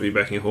too short to be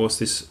backing a horse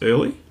this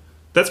early.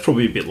 That's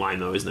probably a bit lame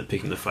though, isn't it?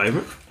 Picking the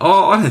favourite.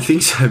 Oh, I don't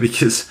think so,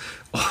 because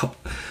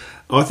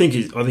I think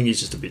he's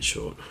just a bit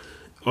short.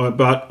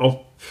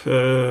 because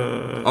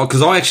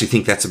I actually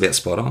think that's about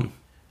spot on.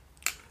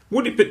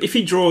 But if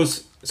he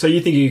draws, so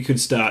you think he could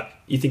start?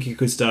 You think he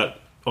could start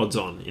odds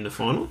on in the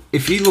final?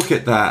 If you look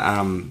at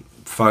the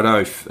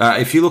photo,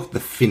 if you look at the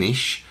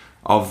finish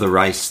of the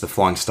race, the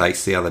Flying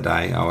Stakes the other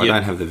day, I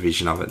don't have the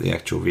vision of it, the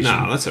actual vision.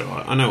 No, that's all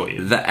right. I know what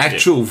you. The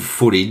actual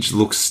footage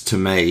looks to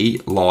me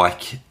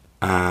like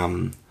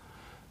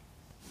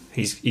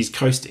he's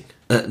coasting.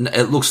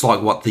 it looks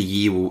like what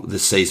the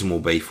season will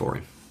be for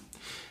him.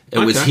 It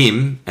was Okay.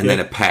 him and then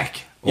a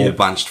pack all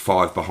bunched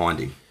 5 behind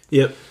him,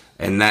 Yep.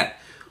 and that.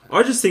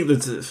 I just think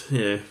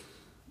that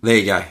There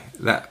you go.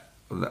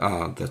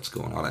 That's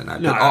gone. I don't know.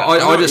 No, But I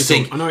know I what just you're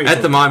think talking- I know what you're at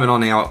the talking moment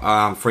on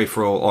our free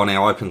for all on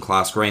our open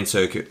class Grand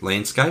Circuit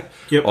landscape,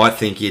 Yep. I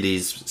think it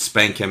is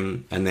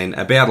Spankum, and then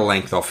about a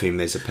length off him,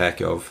 there's a pack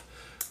of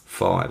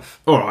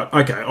 5. All right,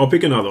 okay. I'll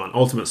pick another one.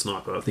 Ultimate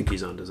Sniper. I think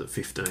his unders at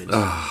 15.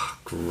 Oh,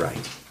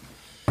 great.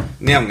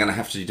 Now I'm going to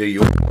have to do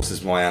your horse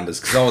as my unders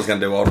because I was going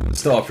to do Ultimate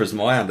Sniper as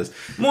my unders.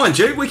 Mind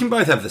you, we can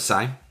both have the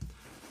same.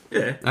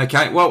 Yeah.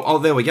 Okay, well,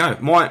 there we go.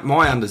 My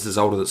unders is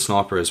Ultimate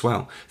Sniper as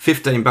well.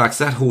 $15.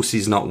 That horse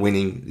is not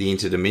winning the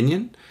Inter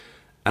Dominion.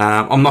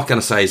 I'm not going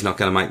to say he's not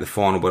going to make the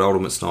final, but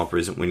Ultimate Sniper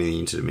isn't winning the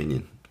Inter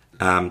Dominion.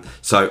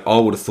 So I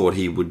would have thought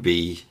he would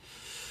be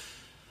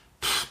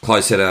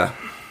closer to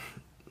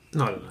I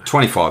don't know.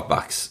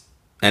 $25.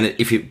 And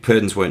if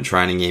Purdens weren't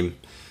training him,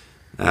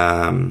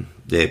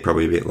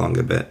 probably a bit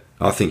longer, but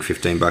I think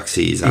 $15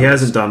 he is. He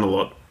hasn't done a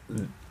lot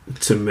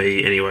to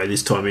me anyway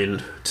this time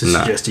in to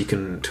suggest he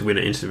can to win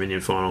an Inter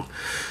Dominion final.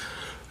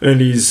 And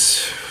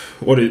he's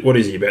what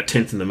is he, about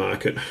 10th in the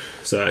market?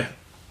 So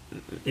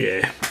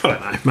yeah, I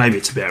don't know. Maybe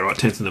it's about right,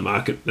 10th in the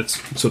market.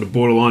 That's sort of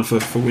borderline for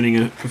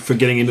winning for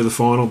getting into the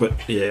final.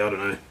 But yeah, I don't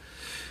know.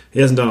 He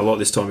hasn't done a lot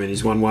this time in.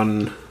 He's won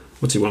one.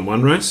 What's he won?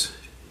 One race.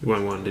 He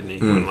won one, didn't he?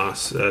 One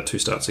last 2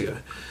 starts ago.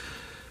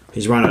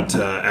 His run at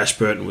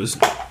Ashburton was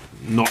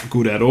not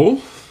good at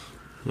all.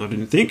 I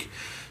didn't think.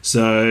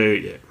 So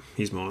yeah,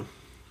 he's mine.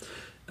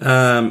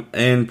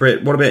 And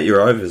Brett, what about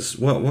your overs?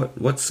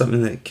 What's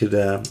something that could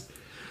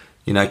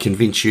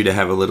convince you to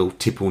have a little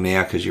tipple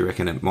now because you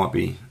reckon it might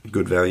be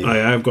good value?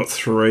 I've got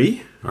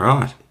 3. All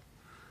right.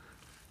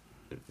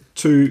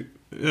 2.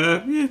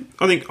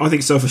 I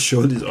think Self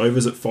Assured is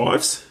overs at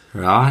 5s.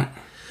 Right.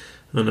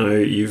 I know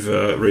you've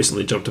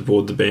recently jumped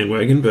aboard the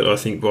bandwagon, but I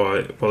think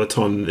by the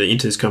time the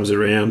Inters comes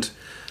around,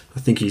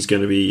 I think he's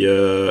going to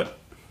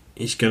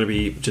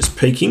be just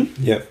peaking.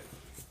 Yep.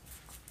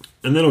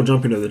 And then I'll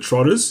jump into the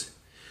trotters.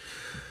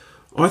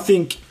 I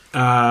think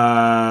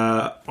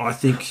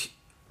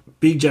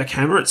Big Jack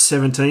Hammer at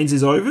 17s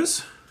is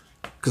overs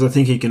because I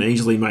think he can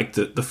easily make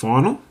the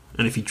final,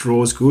 and if he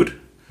draws good,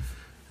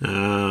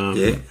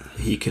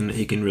 he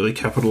can really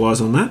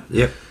capitalise on that.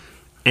 Yep.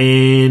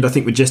 And I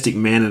think Majestic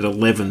Man at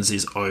 11s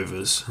is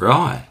overs.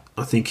 Right.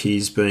 I think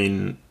he's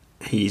run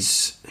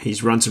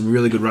some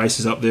really good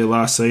races up there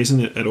last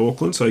season at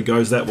Auckland, so he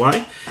goes that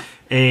way.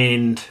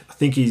 And I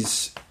think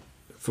he's,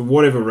 for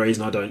whatever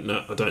reason, I don't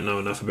know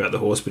enough about the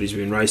horse, but he's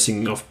been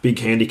racing off big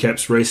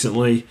handicaps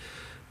recently.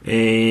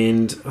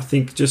 And I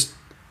think there's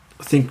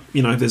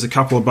a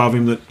couple above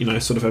him that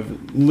sort of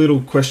have little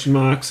question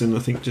marks, and I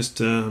think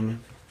I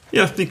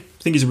think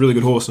he's a really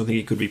good horse, and I think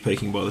he could be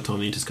peaking by the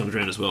time the Inters comes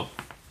around as well.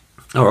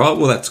 All right,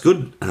 well, that's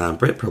good.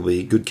 Brett,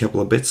 probably a good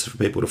couple of bets for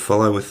people to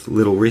follow with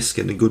little risk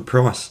and a good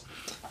price.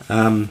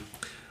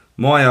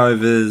 My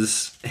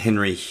overs,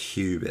 Henry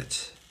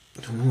Hubert.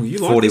 Ooh, you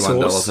like this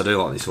 $41. horse. I do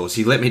like this horse.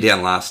 He let me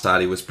down last start.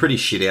 He was pretty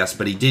shit house,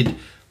 but he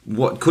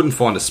couldn't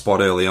find a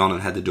spot early on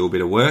and had to do a bit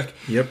of work.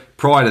 Yep.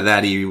 Prior to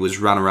that, he was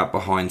runner-up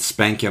behind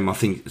Spankham. I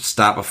think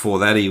start before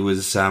that, he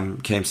was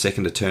came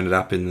second to Turn It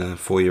Up in the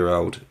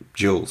 4-year-old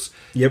Jules.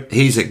 Yep.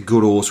 He's a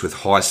good horse with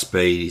high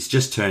speed. He's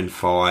just turned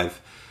 5.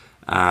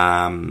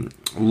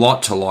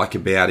 Lot to like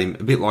about him.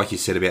 A bit like you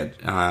said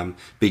about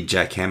Big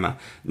Jack Hammer.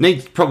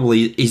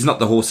 He's not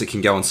the horse that can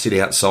go and sit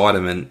outside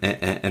him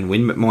and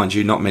win. But mind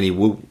you, not many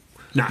will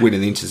win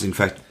an Inters. In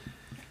fact,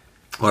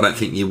 I don't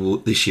think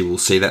this year we'll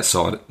see that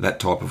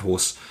type of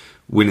horse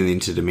winning the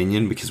Inter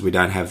Dominion because we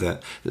don't have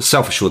that.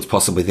 Self Assured's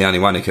possibly the only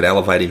one who could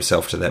elevate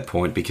himself to that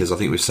point because I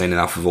think we've seen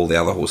enough of all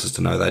the other horses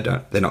to know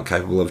they're not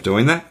capable of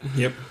doing that.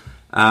 Yep.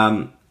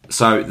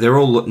 So they're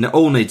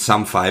all need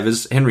some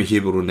favours. Henry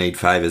Hubert will need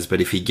favours,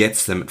 but if he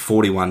gets them at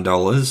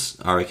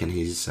 $41, I reckon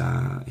he's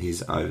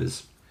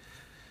overs.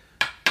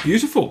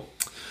 Beautiful.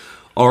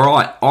 All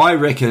right, I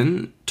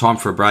reckon time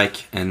for a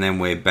break, and then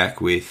we're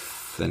back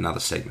with another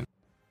segment.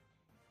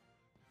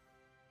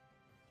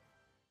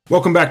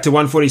 Welcome back to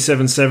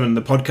 147.7,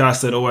 the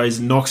podcast that always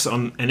knocks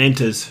on and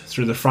enters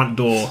through the front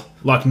door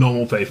like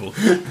normal people.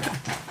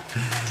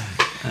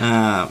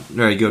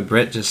 Very good,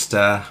 Brett. Just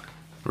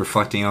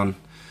reflecting on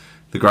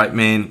the great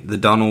man, the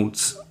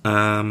Donald's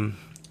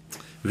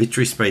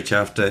victory speech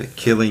after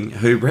killing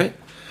who, Brett?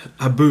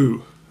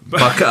 Abu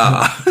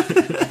Bakr.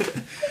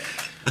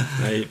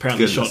 They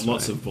apparently Goodness, shot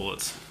lots mate. of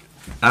bullets.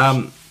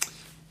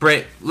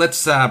 Brett,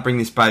 let's bring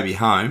this baby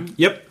home.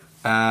 Yep.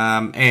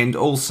 And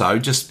also,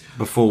 just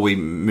before we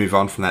move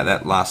on from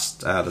that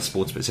last the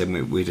sports bet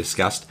segment we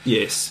discussed,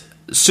 Yes.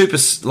 super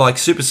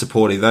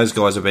supportive. Those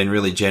guys have been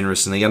really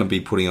generous, and they're going to be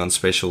putting on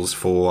specials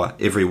for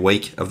every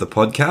week of the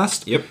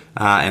podcast. Yep.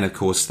 And of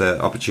course,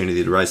 the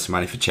opportunity to raise some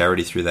money for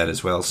charity through that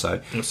as well.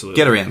 So, Absolutely.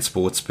 Get Around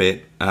Sports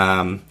Bet.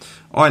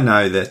 I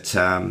know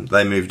that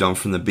they moved on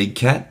from the Big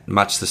Cat,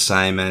 much the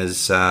same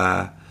as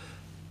what's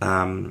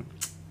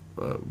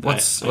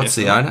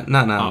the owner?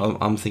 No,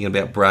 I'm thinking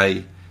about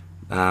Bray.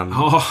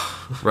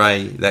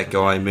 Ray, that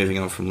guy, moving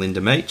on from Linda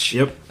Meach.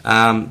 Yep.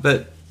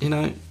 But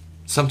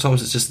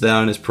sometimes it's just the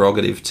owner's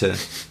prerogative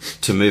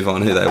to move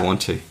on who they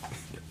want to.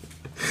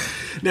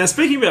 Now,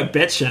 speaking about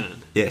bet,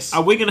 Shannon. Yes.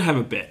 Are we going to have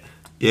a bet?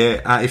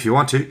 Yeah, if you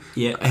want to.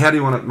 Yeah. How do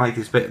you want to make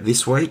this bet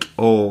this week,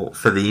 or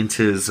for the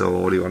Inters, or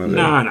what do you want to do?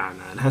 No.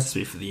 It has to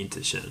be for the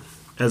Inter, Shannon,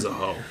 as a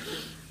whole.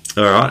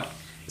 All right.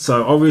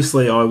 So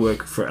obviously I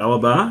work for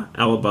Alabar.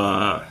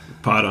 Alabar,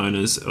 part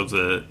owners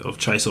of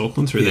Chase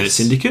Auckland through their Yes.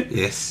 syndicate.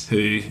 Yes.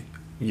 Who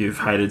you've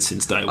hated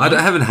since day I one.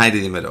 haven't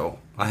hated him at all.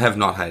 I have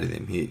not hated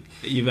him.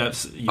 You've I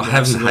haven't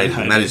absolutely hated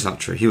him. That is not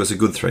true. He was a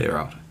good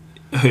 3-year-old.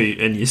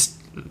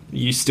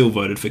 You still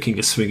voted for King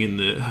of Swing in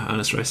the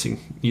Harness Racing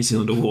New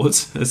Zealand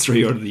Awards as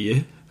 3-year-old of the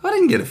year. I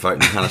didn't get a vote in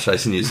the Harness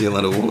Racing New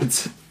Zealand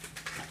Awards.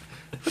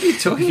 What are you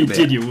talking If you about?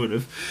 did, you would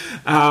have.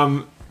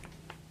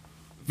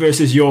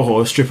 Versus your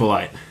horse, Triple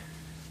Eight.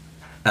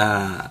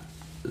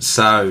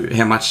 So,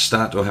 how much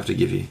start do I have to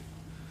give you?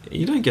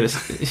 You don't get a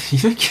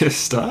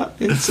start.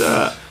 It's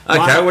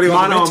Okay, what do you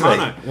want mano it to a be?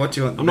 mano. What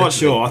do you want I'm it not to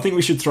sure. I think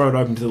we should throw it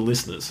open to the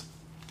listeners.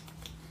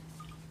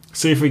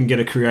 See if we can get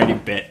a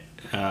creative bet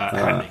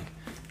happening.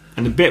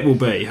 And the bet will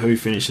be who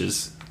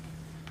finishes.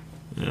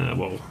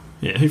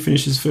 Who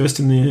finishes first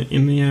in the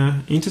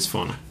Inters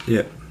final.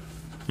 Yeah.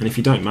 And if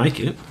you don't make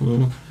it,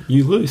 well,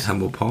 you lose.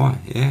 Humble pie,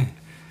 yeah.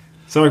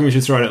 So I reckon we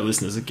should throw it out to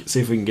listeners.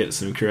 See if we can get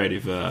some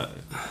creative.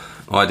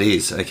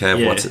 Ideas, okay, of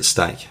Yeah. what's at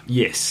stake.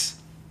 Yes,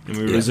 and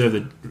we Yeah. reserve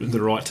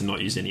the right to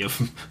not use any of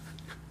them.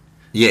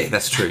 Yeah,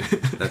 that's true.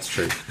 That's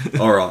true.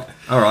 All right.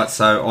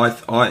 So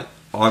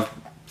I'm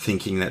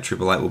thinking that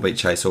Triple Eight will beat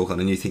Chase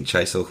Auckland, and you think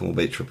Chase Auckland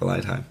will beat Triple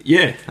Eight home.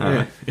 Yeah, All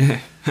right. yeah,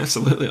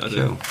 absolutely. I do.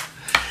 Cool.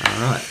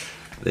 All right.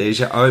 There's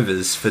your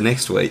overs for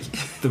next week.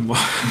 The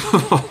mighty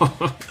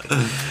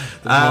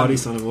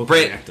son of Auckland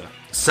Brett, actor.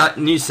 So,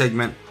 new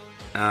segment.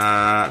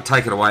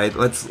 Take it away.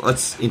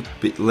 Let's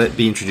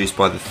be introduced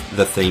by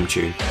the theme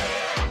tune.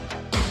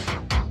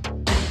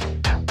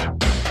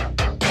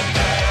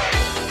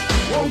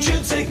 Won't you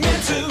take me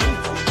to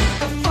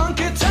a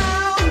funky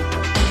town?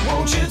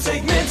 Won't you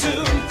take me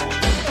to a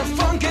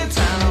funky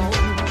town?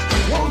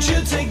 Won't you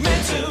take me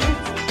to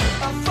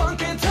a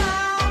funky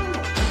town?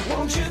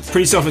 Won't you take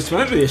Pretty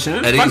self-explanatory,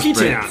 Shannon. It Funky is,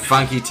 Brett. Town.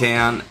 Funky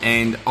Town,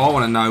 and I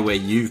want to know where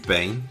you've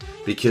been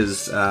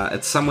because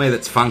it's somewhere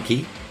that's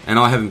funky, and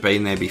I haven't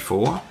been there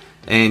before.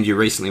 And you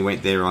recently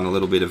went there on a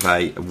little bit of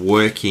a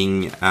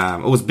working, it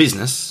was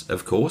business,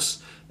 of course,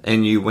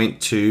 and you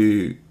went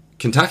to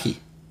Kentucky.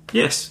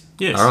 Yes.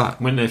 All right.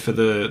 Went there for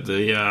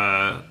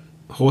the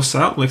horse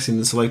sale,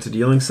 Lexington Selected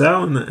Yearling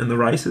sale, and the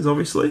races,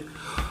 obviously,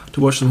 to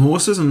watch some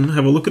horses and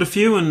have a look at a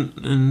few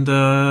and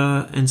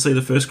see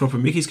the first crop of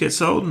Mickeys get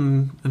sold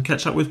and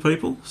catch up with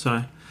people.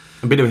 So,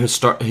 A bit of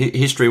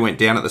history went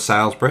down at the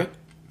sales, Brett.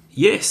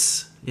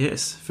 yes,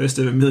 first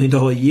ever $1 million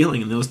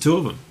yearling, and there was two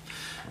of them.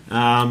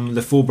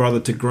 The full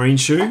brother to Green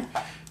Shoe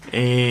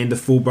and the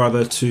full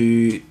brother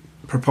to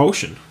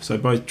Propulsion. So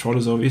both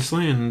trotters,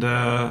 obviously, and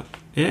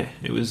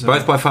it was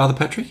Both by Father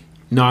Patrick?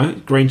 No,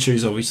 Green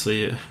Shoe's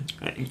obviously.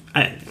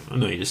 I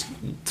know you're just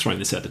throwing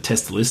this out to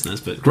test the listeners,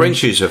 but Green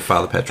Shoes of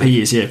Father Patrick.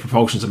 He is, yeah.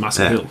 Propulsion's a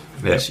Muscle Yeah, Hill,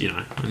 yeah. which,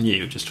 I knew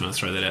you were just trying to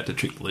throw that out to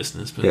trick the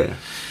listeners, but Yeah.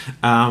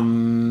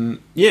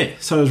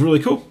 So it was really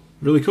cool,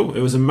 really cool.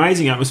 It was an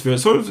amazing atmosphere.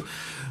 Sort of,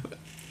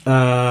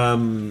 I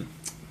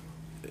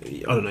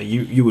don't know.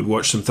 You would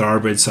watch some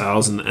thoroughbred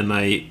sales, and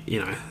they,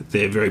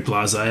 they're very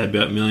blasé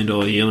about $1 million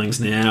yearlings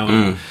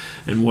now,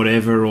 and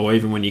whatever. Or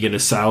even when you get a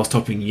sales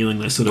topping yearling,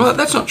 they sort of Well,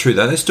 that's not true,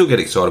 though. They still get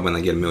excited when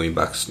they get $1 million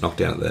knocked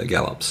down at the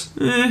gallops.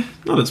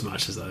 not as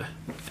much as though.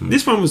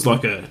 This one was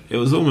like it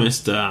was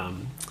almost.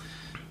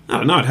 I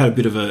don't know. It had a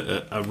bit of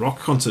a rock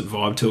concert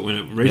vibe to it when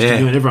it reached Yeah.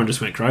 you, and everyone just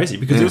went crazy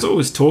because Yeah. there was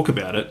always talk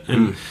about it,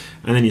 and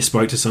then you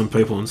spoke to some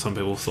people, and some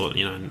people thought,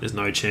 there's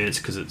no chance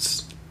because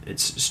it's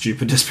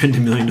stupid to spend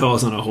 $1 million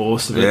on a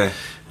horse, but, Yeah.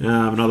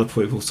 and other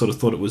people sort of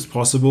thought it was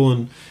possible,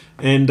 and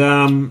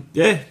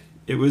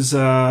it was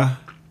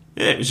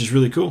just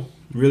really cool,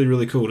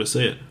 really cool to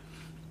see it.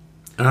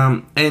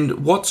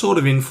 And what sort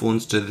of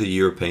influence do the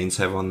Europeans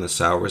have on the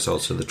sale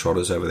results of the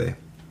trotters over there?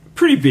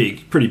 Pretty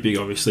big,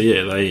 obviously.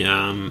 Yeah,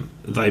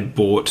 they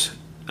bought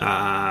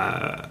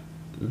the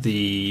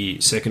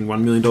second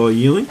 $1 million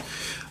yearling.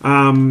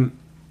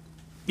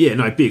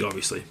 Big,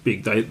 obviously,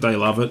 big. They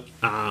love it.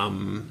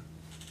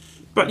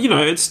 But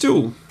it's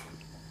still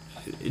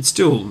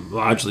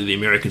largely the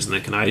Americans and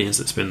the Canadians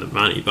that spend the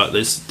money. But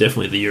there's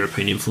definitely the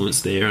European influence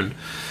there, and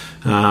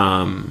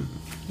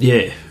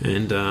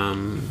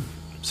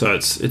so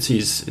it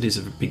is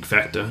a big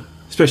factor.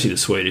 Especially the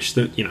Swedish.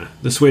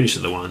 The Swedish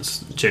are the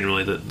ones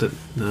generally that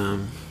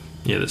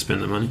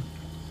spend the money.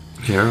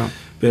 Yeah, right.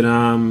 But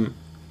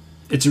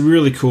it's a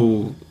really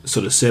cool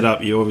sort of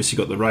setup. You obviously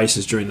got the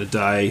races during the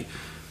day,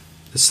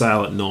 the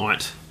sale at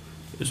night.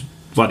 It was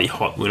bloody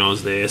hot when I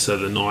was there, so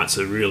the nights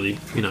are really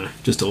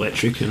just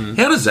electric. And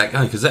How does that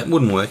go? Because that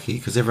wouldn't work here,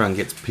 because everyone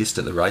gets pissed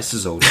at the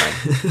races all day.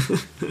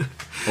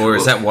 Or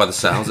is that why the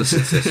sales are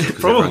successful? Because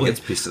everyone Probably.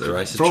 gets pissed at the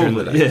races during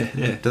the Probably, day.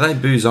 yeah. Do they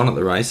booze on at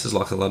the races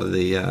like a lot of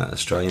the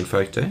Australian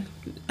folk do?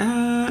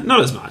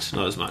 Not as much.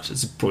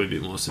 It's probably a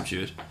bit more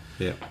subdued.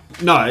 Yeah.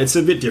 No, it's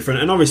a bit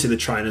different, and obviously the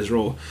trainers are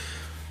all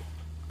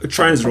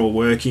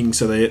working,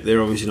 so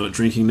they're obviously not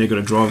drinking. They've got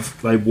to drive.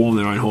 They warm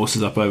their own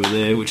horses up over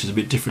there, which is a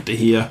bit different to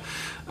here.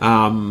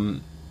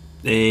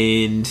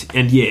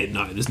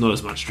 There's not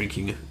as much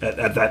drinking at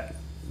that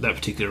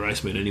particular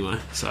race meet anyway.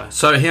 So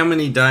So how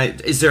many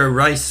days... Is there a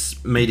race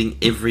meeting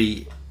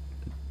every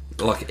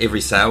like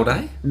every sale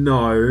day?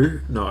 No.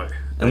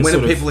 And when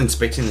are people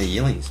inspecting the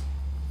yearlings?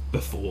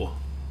 Before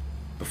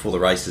the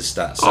races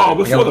start. So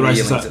before how the long are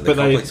races yearlings start. at the But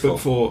complex for?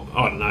 before,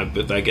 I don't know,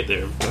 but they get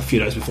there a few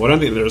days before. I don't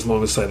think they're as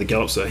long as, say, the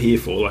gallops are here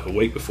for, like a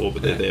week before,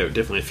 but they're there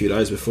definitely a few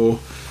days before.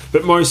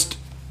 But most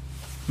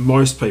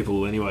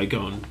people, anyway,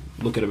 go and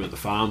look at them at the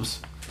farms.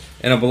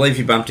 And I believe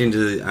you bumped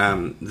into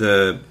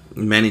the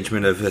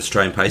management of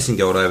Australian Pacing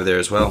Gold over there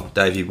as well,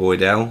 Davey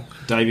Boydell.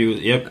 Davey,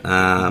 yep,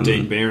 Um,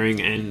 Dean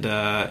Baring and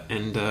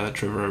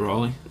Trevor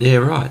O'Reilly. Yeah,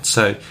 right.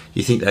 So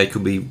you think they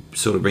could be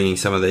sort of bringing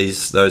some of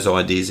those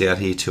ideas out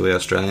here to our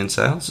Australian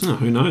sales? Oh,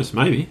 who knows?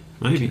 Maybe.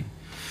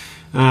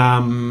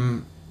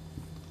 But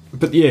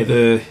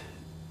the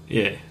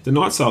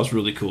night sale's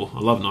really cool.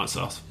 I love night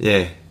sales.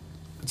 Yeah.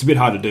 It's a bit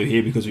hard to do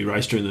here because we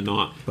race during the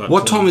night. But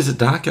What time is it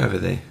dark over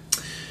there?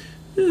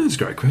 Yeah, that's a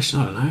great question.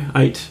 I don't know.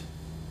 8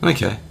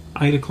 Okay.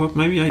 o'clock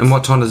maybe. 8. And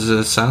what time does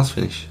the sales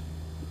finish?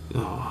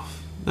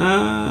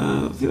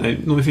 I think they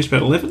normally finish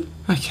about 11.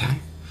 Okay.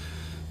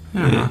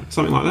 All Yeah, right.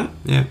 something like that.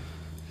 Yeah.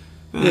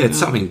 Yeah, it's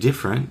something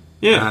different.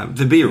 Yeah.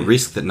 There'd be a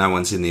risk that no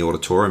one's in the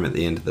auditorium at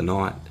the end of the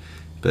night,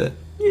 but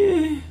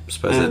Yeah. I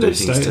suppose they do they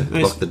things stay- to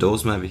they lock the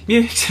doors maybe. Yeah,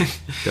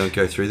 exactly. Don't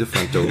go through the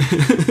front door.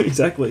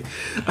 Exactly.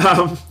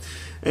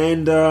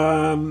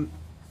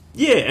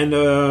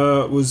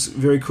 It was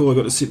very cool. I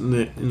got to sit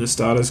in the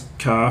starters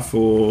car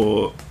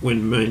for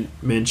when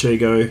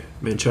Manchego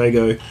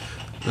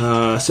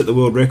set the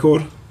world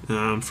record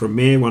for a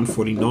mare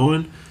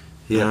 149.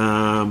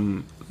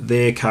 Yeah.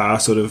 Their car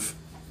sort of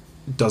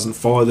doesn't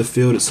follow the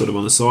field; it's sort of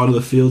on the side of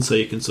the field, so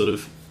you can sort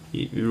of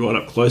you're right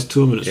up close to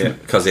them. And it's Yeah,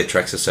 because their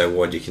tracks are so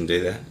wide, you can do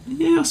that.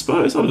 yeah, I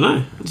suppose. I don't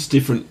know. It's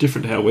different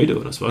to how we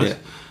do it, I suppose. Yeah.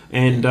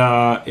 And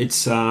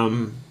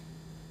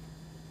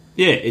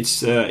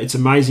it's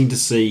amazing to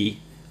see.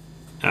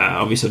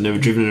 Obviously, I've never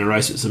driven in a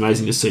race. It's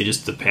amazing to see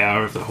just the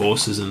power of the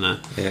horses and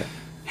Yeah.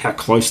 how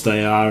close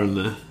they are, and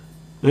I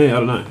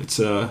don't know. It's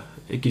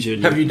it gives you.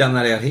 Have you done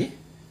that out here?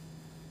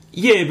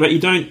 Yeah, but you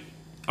don't.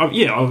 I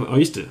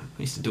used to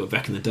do it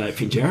back in the day at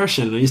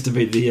Pinjarra, and I used to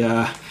be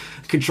the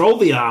control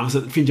the arms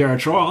at the Pinjarra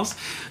trials.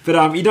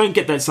 But you don't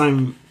get that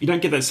same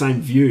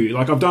view.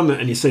 Like I've done that,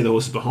 and you see the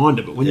horses behind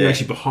it. But when you're Yeah.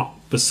 actually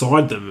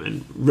beside them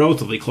and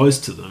relatively close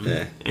to them,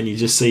 Yeah. and you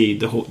just see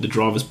the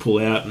drivers pull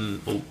out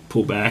or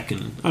pull back,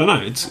 and I don't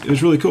know. It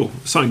was really cool.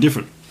 Something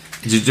different.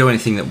 Did you do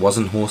anything that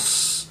wasn't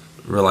horse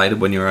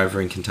related when you were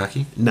over in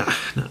Kentucky? Nah,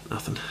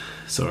 nothing.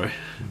 Sorry.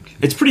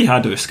 It's pretty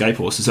hard to escape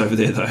horses over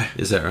there, though.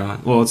 Is that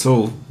right? Well, it's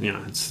all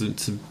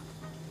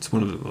it's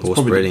one of the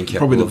Horse breeding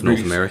capital of North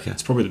America.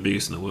 It's probably the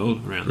biggest in the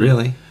world around there.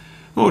 Really?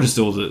 Well, just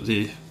all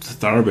the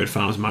thoroughbred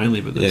farms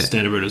mainly, but the Yeah.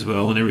 standardbred as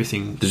well, and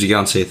everything. Did you go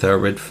and see a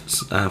thoroughbred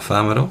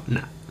farm at all?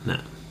 Nah.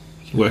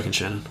 Working,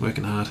 Shannon.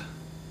 Working hard.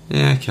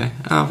 Yeah, okay.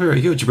 Oh,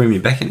 very good. Did you bring me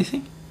back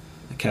anything?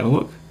 A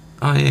catalogue.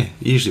 Oh, yeah.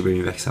 You usually bring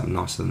me back something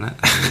nicer than that.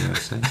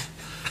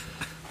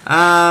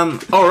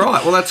 All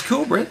right. Well, that's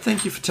cool, Brett.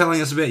 Thank you for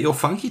telling us about your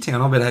funky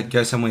town. I better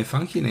go somewhere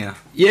funky now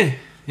Yeah.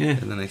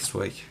 in the next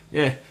week.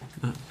 No,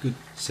 good.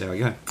 See how I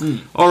go.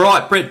 All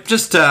right, Brett.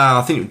 Just,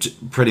 I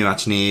think pretty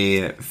much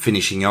near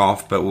finishing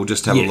off, but we'll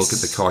just have a look at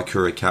the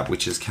Kaikoura Cup,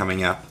 which is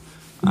coming up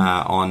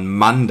on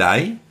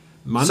Monday.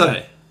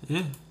 Monday.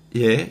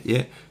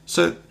 Yeah.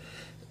 So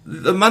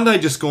the Monday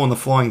just gone, the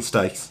Flying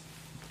Stakes.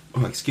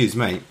 Oh, excuse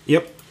me.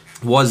 Yep.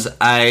 Was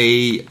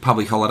a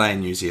public holiday in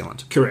New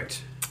Zealand.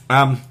 Correct.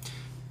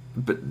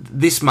 But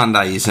this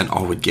Monday isn't,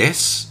 I would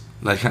guess.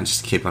 They can't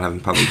just keep on having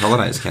public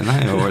holidays, can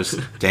they? Or is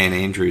Dan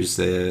Andrews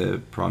the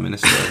Prime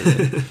Minister over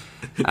there?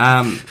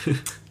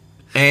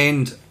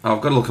 And I've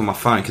got to look on my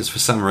phone because for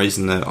some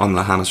reason on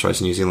the Harness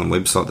Race New Zealand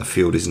website the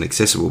field isn't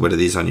accessible, but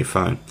it is on your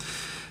phone.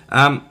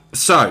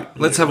 So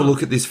let's have a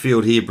look at this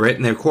field here, Brett.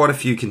 And there are quite a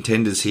few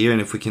contenders here, and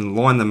if we can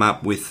line them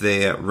up with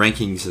their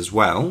rankings as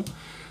well,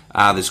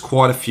 there's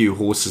quite a few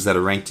horses that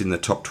are ranked in the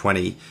top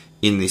 20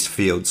 in this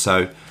field.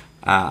 So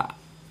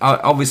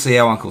obviously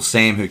our Uncle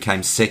Sam, who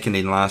came second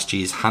in last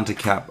year's Hunter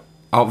Cup,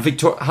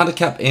 Hunter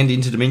Cup and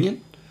Inter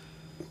Dominion.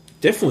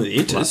 Definitely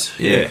the Inters.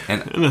 Yeah.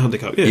 And the Hunter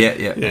Cup. Yeah,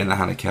 and the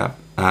Hunter Cup.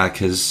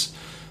 Because,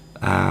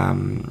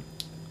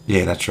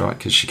 that's right,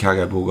 because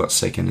Chicago Bull got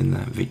second in the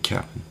Vic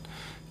Cup and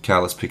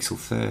Carlos Pixel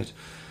third.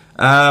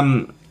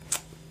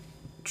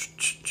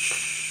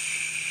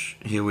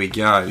 Here we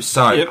go.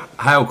 So,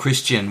 Hale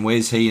Christian,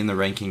 where's he in the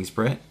rankings,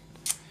 Brett?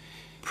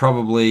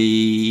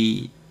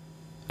 Probably...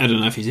 I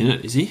don't know if he's in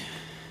it, is he?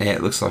 Yeah,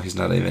 it looks like he's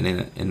not even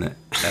in it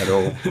at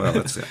all. Well,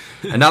 that's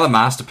another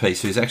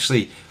masterpiece who's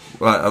actually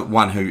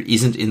one who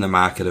isn't in the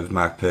market of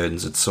Mark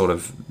Purdon's. It's sort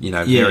of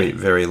very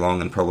very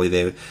long and probably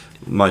their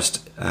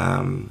most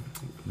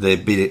their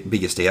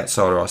biggest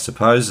outsider, I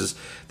suppose.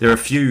 There are a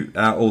few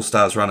All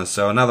Stars runners,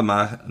 so another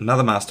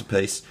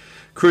masterpiece.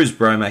 Cruz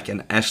Bromack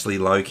and Ashley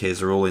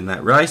Lopez are all in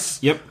that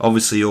race. Yep.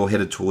 Obviously, all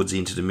headed towards the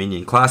Inter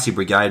Dominion. Classy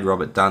Brigade,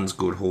 Robert Dunn's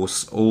good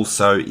horse,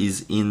 also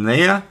is in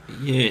there.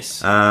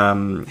 Yes.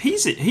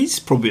 He's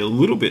probably a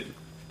little bit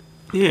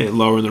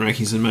lower in the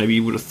rankings than maybe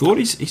you would have thought.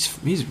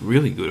 He's a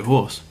really good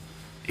horse.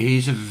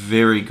 He's a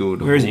very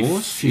good Where is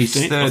horse. he? 15th?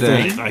 He's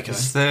 13. Okay.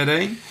 He's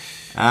 13.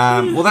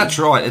 Well, that's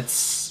right.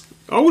 It's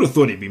I would have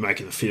thought he'd be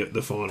making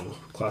the final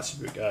Classic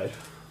Brigade.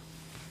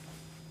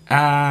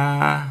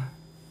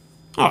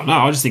 Oh no,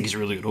 I just think he's a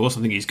really good horse.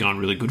 I think he's going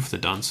really good for the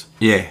Duns.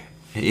 yeah,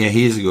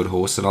 he is a good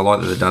horse, and I like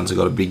that the Duns have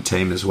got a big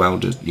team as well.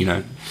 Just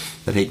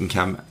that he can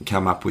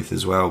come up with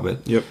as well.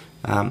 But Yep.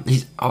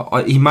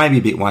 he may be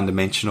a bit one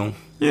dimensional.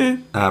 Yeah.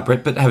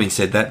 Brett. But having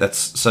said that,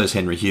 so's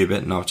Henry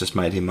Hubert, and I've just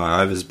made him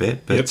my overs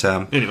bet. But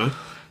Yep. Anyway,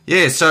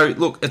 yeah. So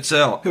look, it's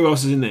who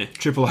else is in there?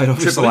 Triple Eight,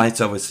 obviously. Triple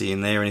Eight's obviously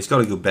in there, and he's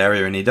got a good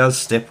barrier, and he does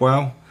step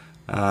well.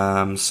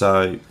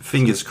 So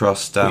fingers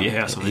crossed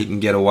he can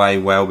get away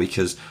well,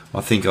 because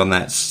I think on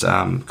that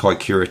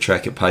Kaikoura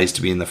track it pays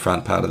to be in the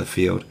front part of the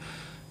field.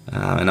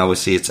 And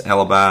obviously it's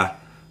Alabar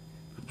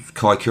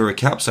Kaikoura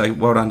Cup, so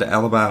well done to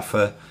Alabar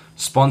for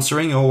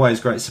sponsoring. Always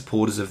great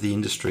supporters of the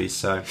industry.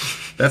 So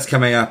that's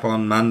coming up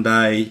on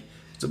Monday.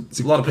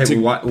 A lot of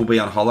people will be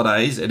on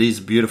holidays. It is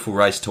a beautiful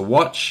race to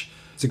watch.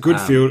 It's a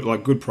good field,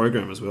 good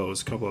program as well.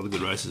 There's a couple of other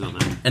good races on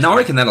there. And I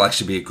reckon that'll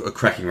actually be a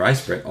cracking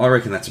race, Brett. I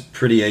reckon that's a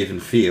pretty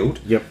even field.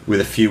 Yep. With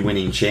a few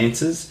winning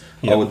chances.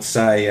 Yep. I would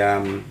say,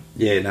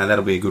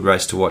 that'll be a good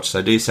race to watch.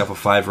 So do yourself a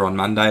favour on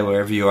Monday,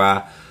 wherever you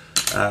are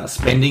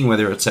spending,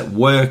 whether it's at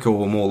work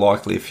or more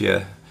likely if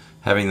you're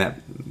having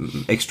that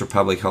extra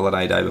public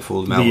holiday day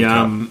before the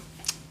Melbourne Cup.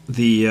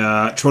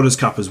 The Trotters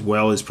Cup as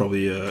well is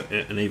probably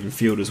an even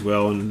field as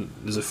well, and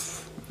there's a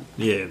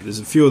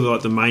few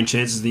of the main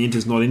chances. The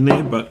Inter's not in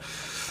there, but.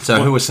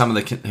 So who are some of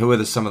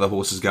the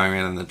horses going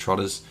around in the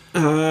Trotters?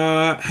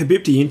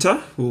 Habibti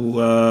Inter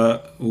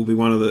will be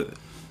one of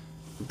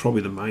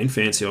probably the main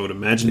fancy, I would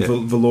imagine. Yeah.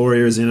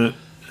 Valoria is in it.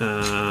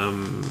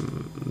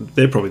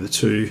 They're probably the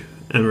two.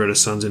 Amaretta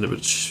Sun's in it,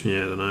 but I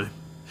don't know.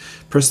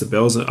 Press the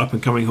Bell's an up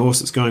and coming horse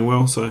that's going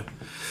well. So,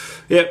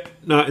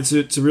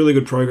 it's a really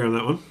good program,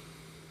 that one.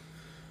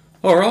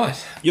 All right.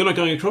 You're not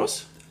going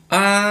across?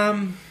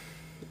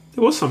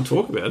 There was some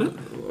talk about it.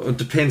 It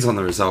depends on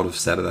the result of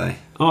Saturday.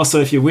 Oh, so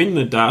if you win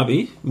the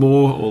Derby,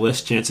 more or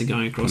less chance of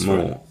going across?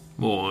 More.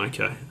 More,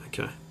 okay.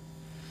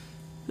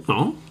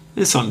 Oh,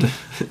 there's something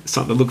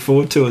to look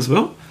forward to as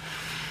well.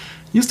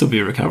 You'll still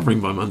be recovering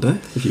by Monday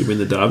if you win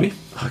the Derby.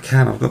 I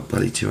can't. I've got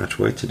bloody too much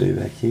work to do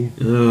back here.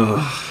 Oh,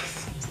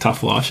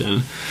 tough life,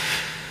 Shannon.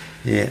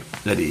 Yeah,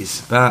 it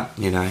is. But,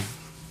 no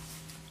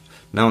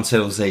one said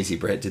it was easy,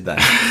 Brett, did they?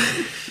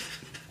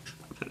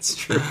 That's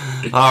true.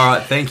 All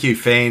right, thank you,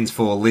 fans,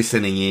 for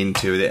listening in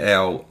to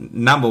our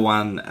number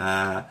one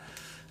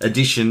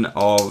edition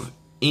of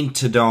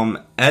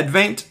Interdom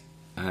Advent.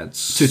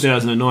 It's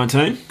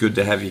 2019. good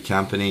to have your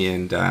company,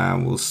 and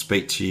we'll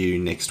speak to you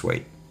next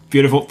week.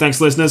 Beautiful. Thanks,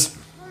 listeners.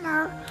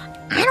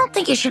 I don't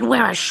think you should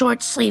wear a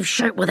short sleeve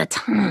shirt with a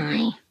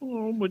tie.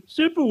 Oh, but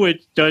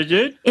Sipowicz does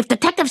it. If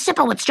Detective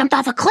Sipowicz jumped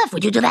off a cliff,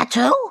 would you do that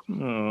too?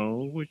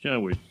 Oh, wish I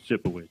was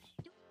Sipowicz.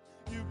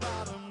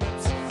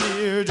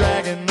 You're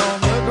dragging on.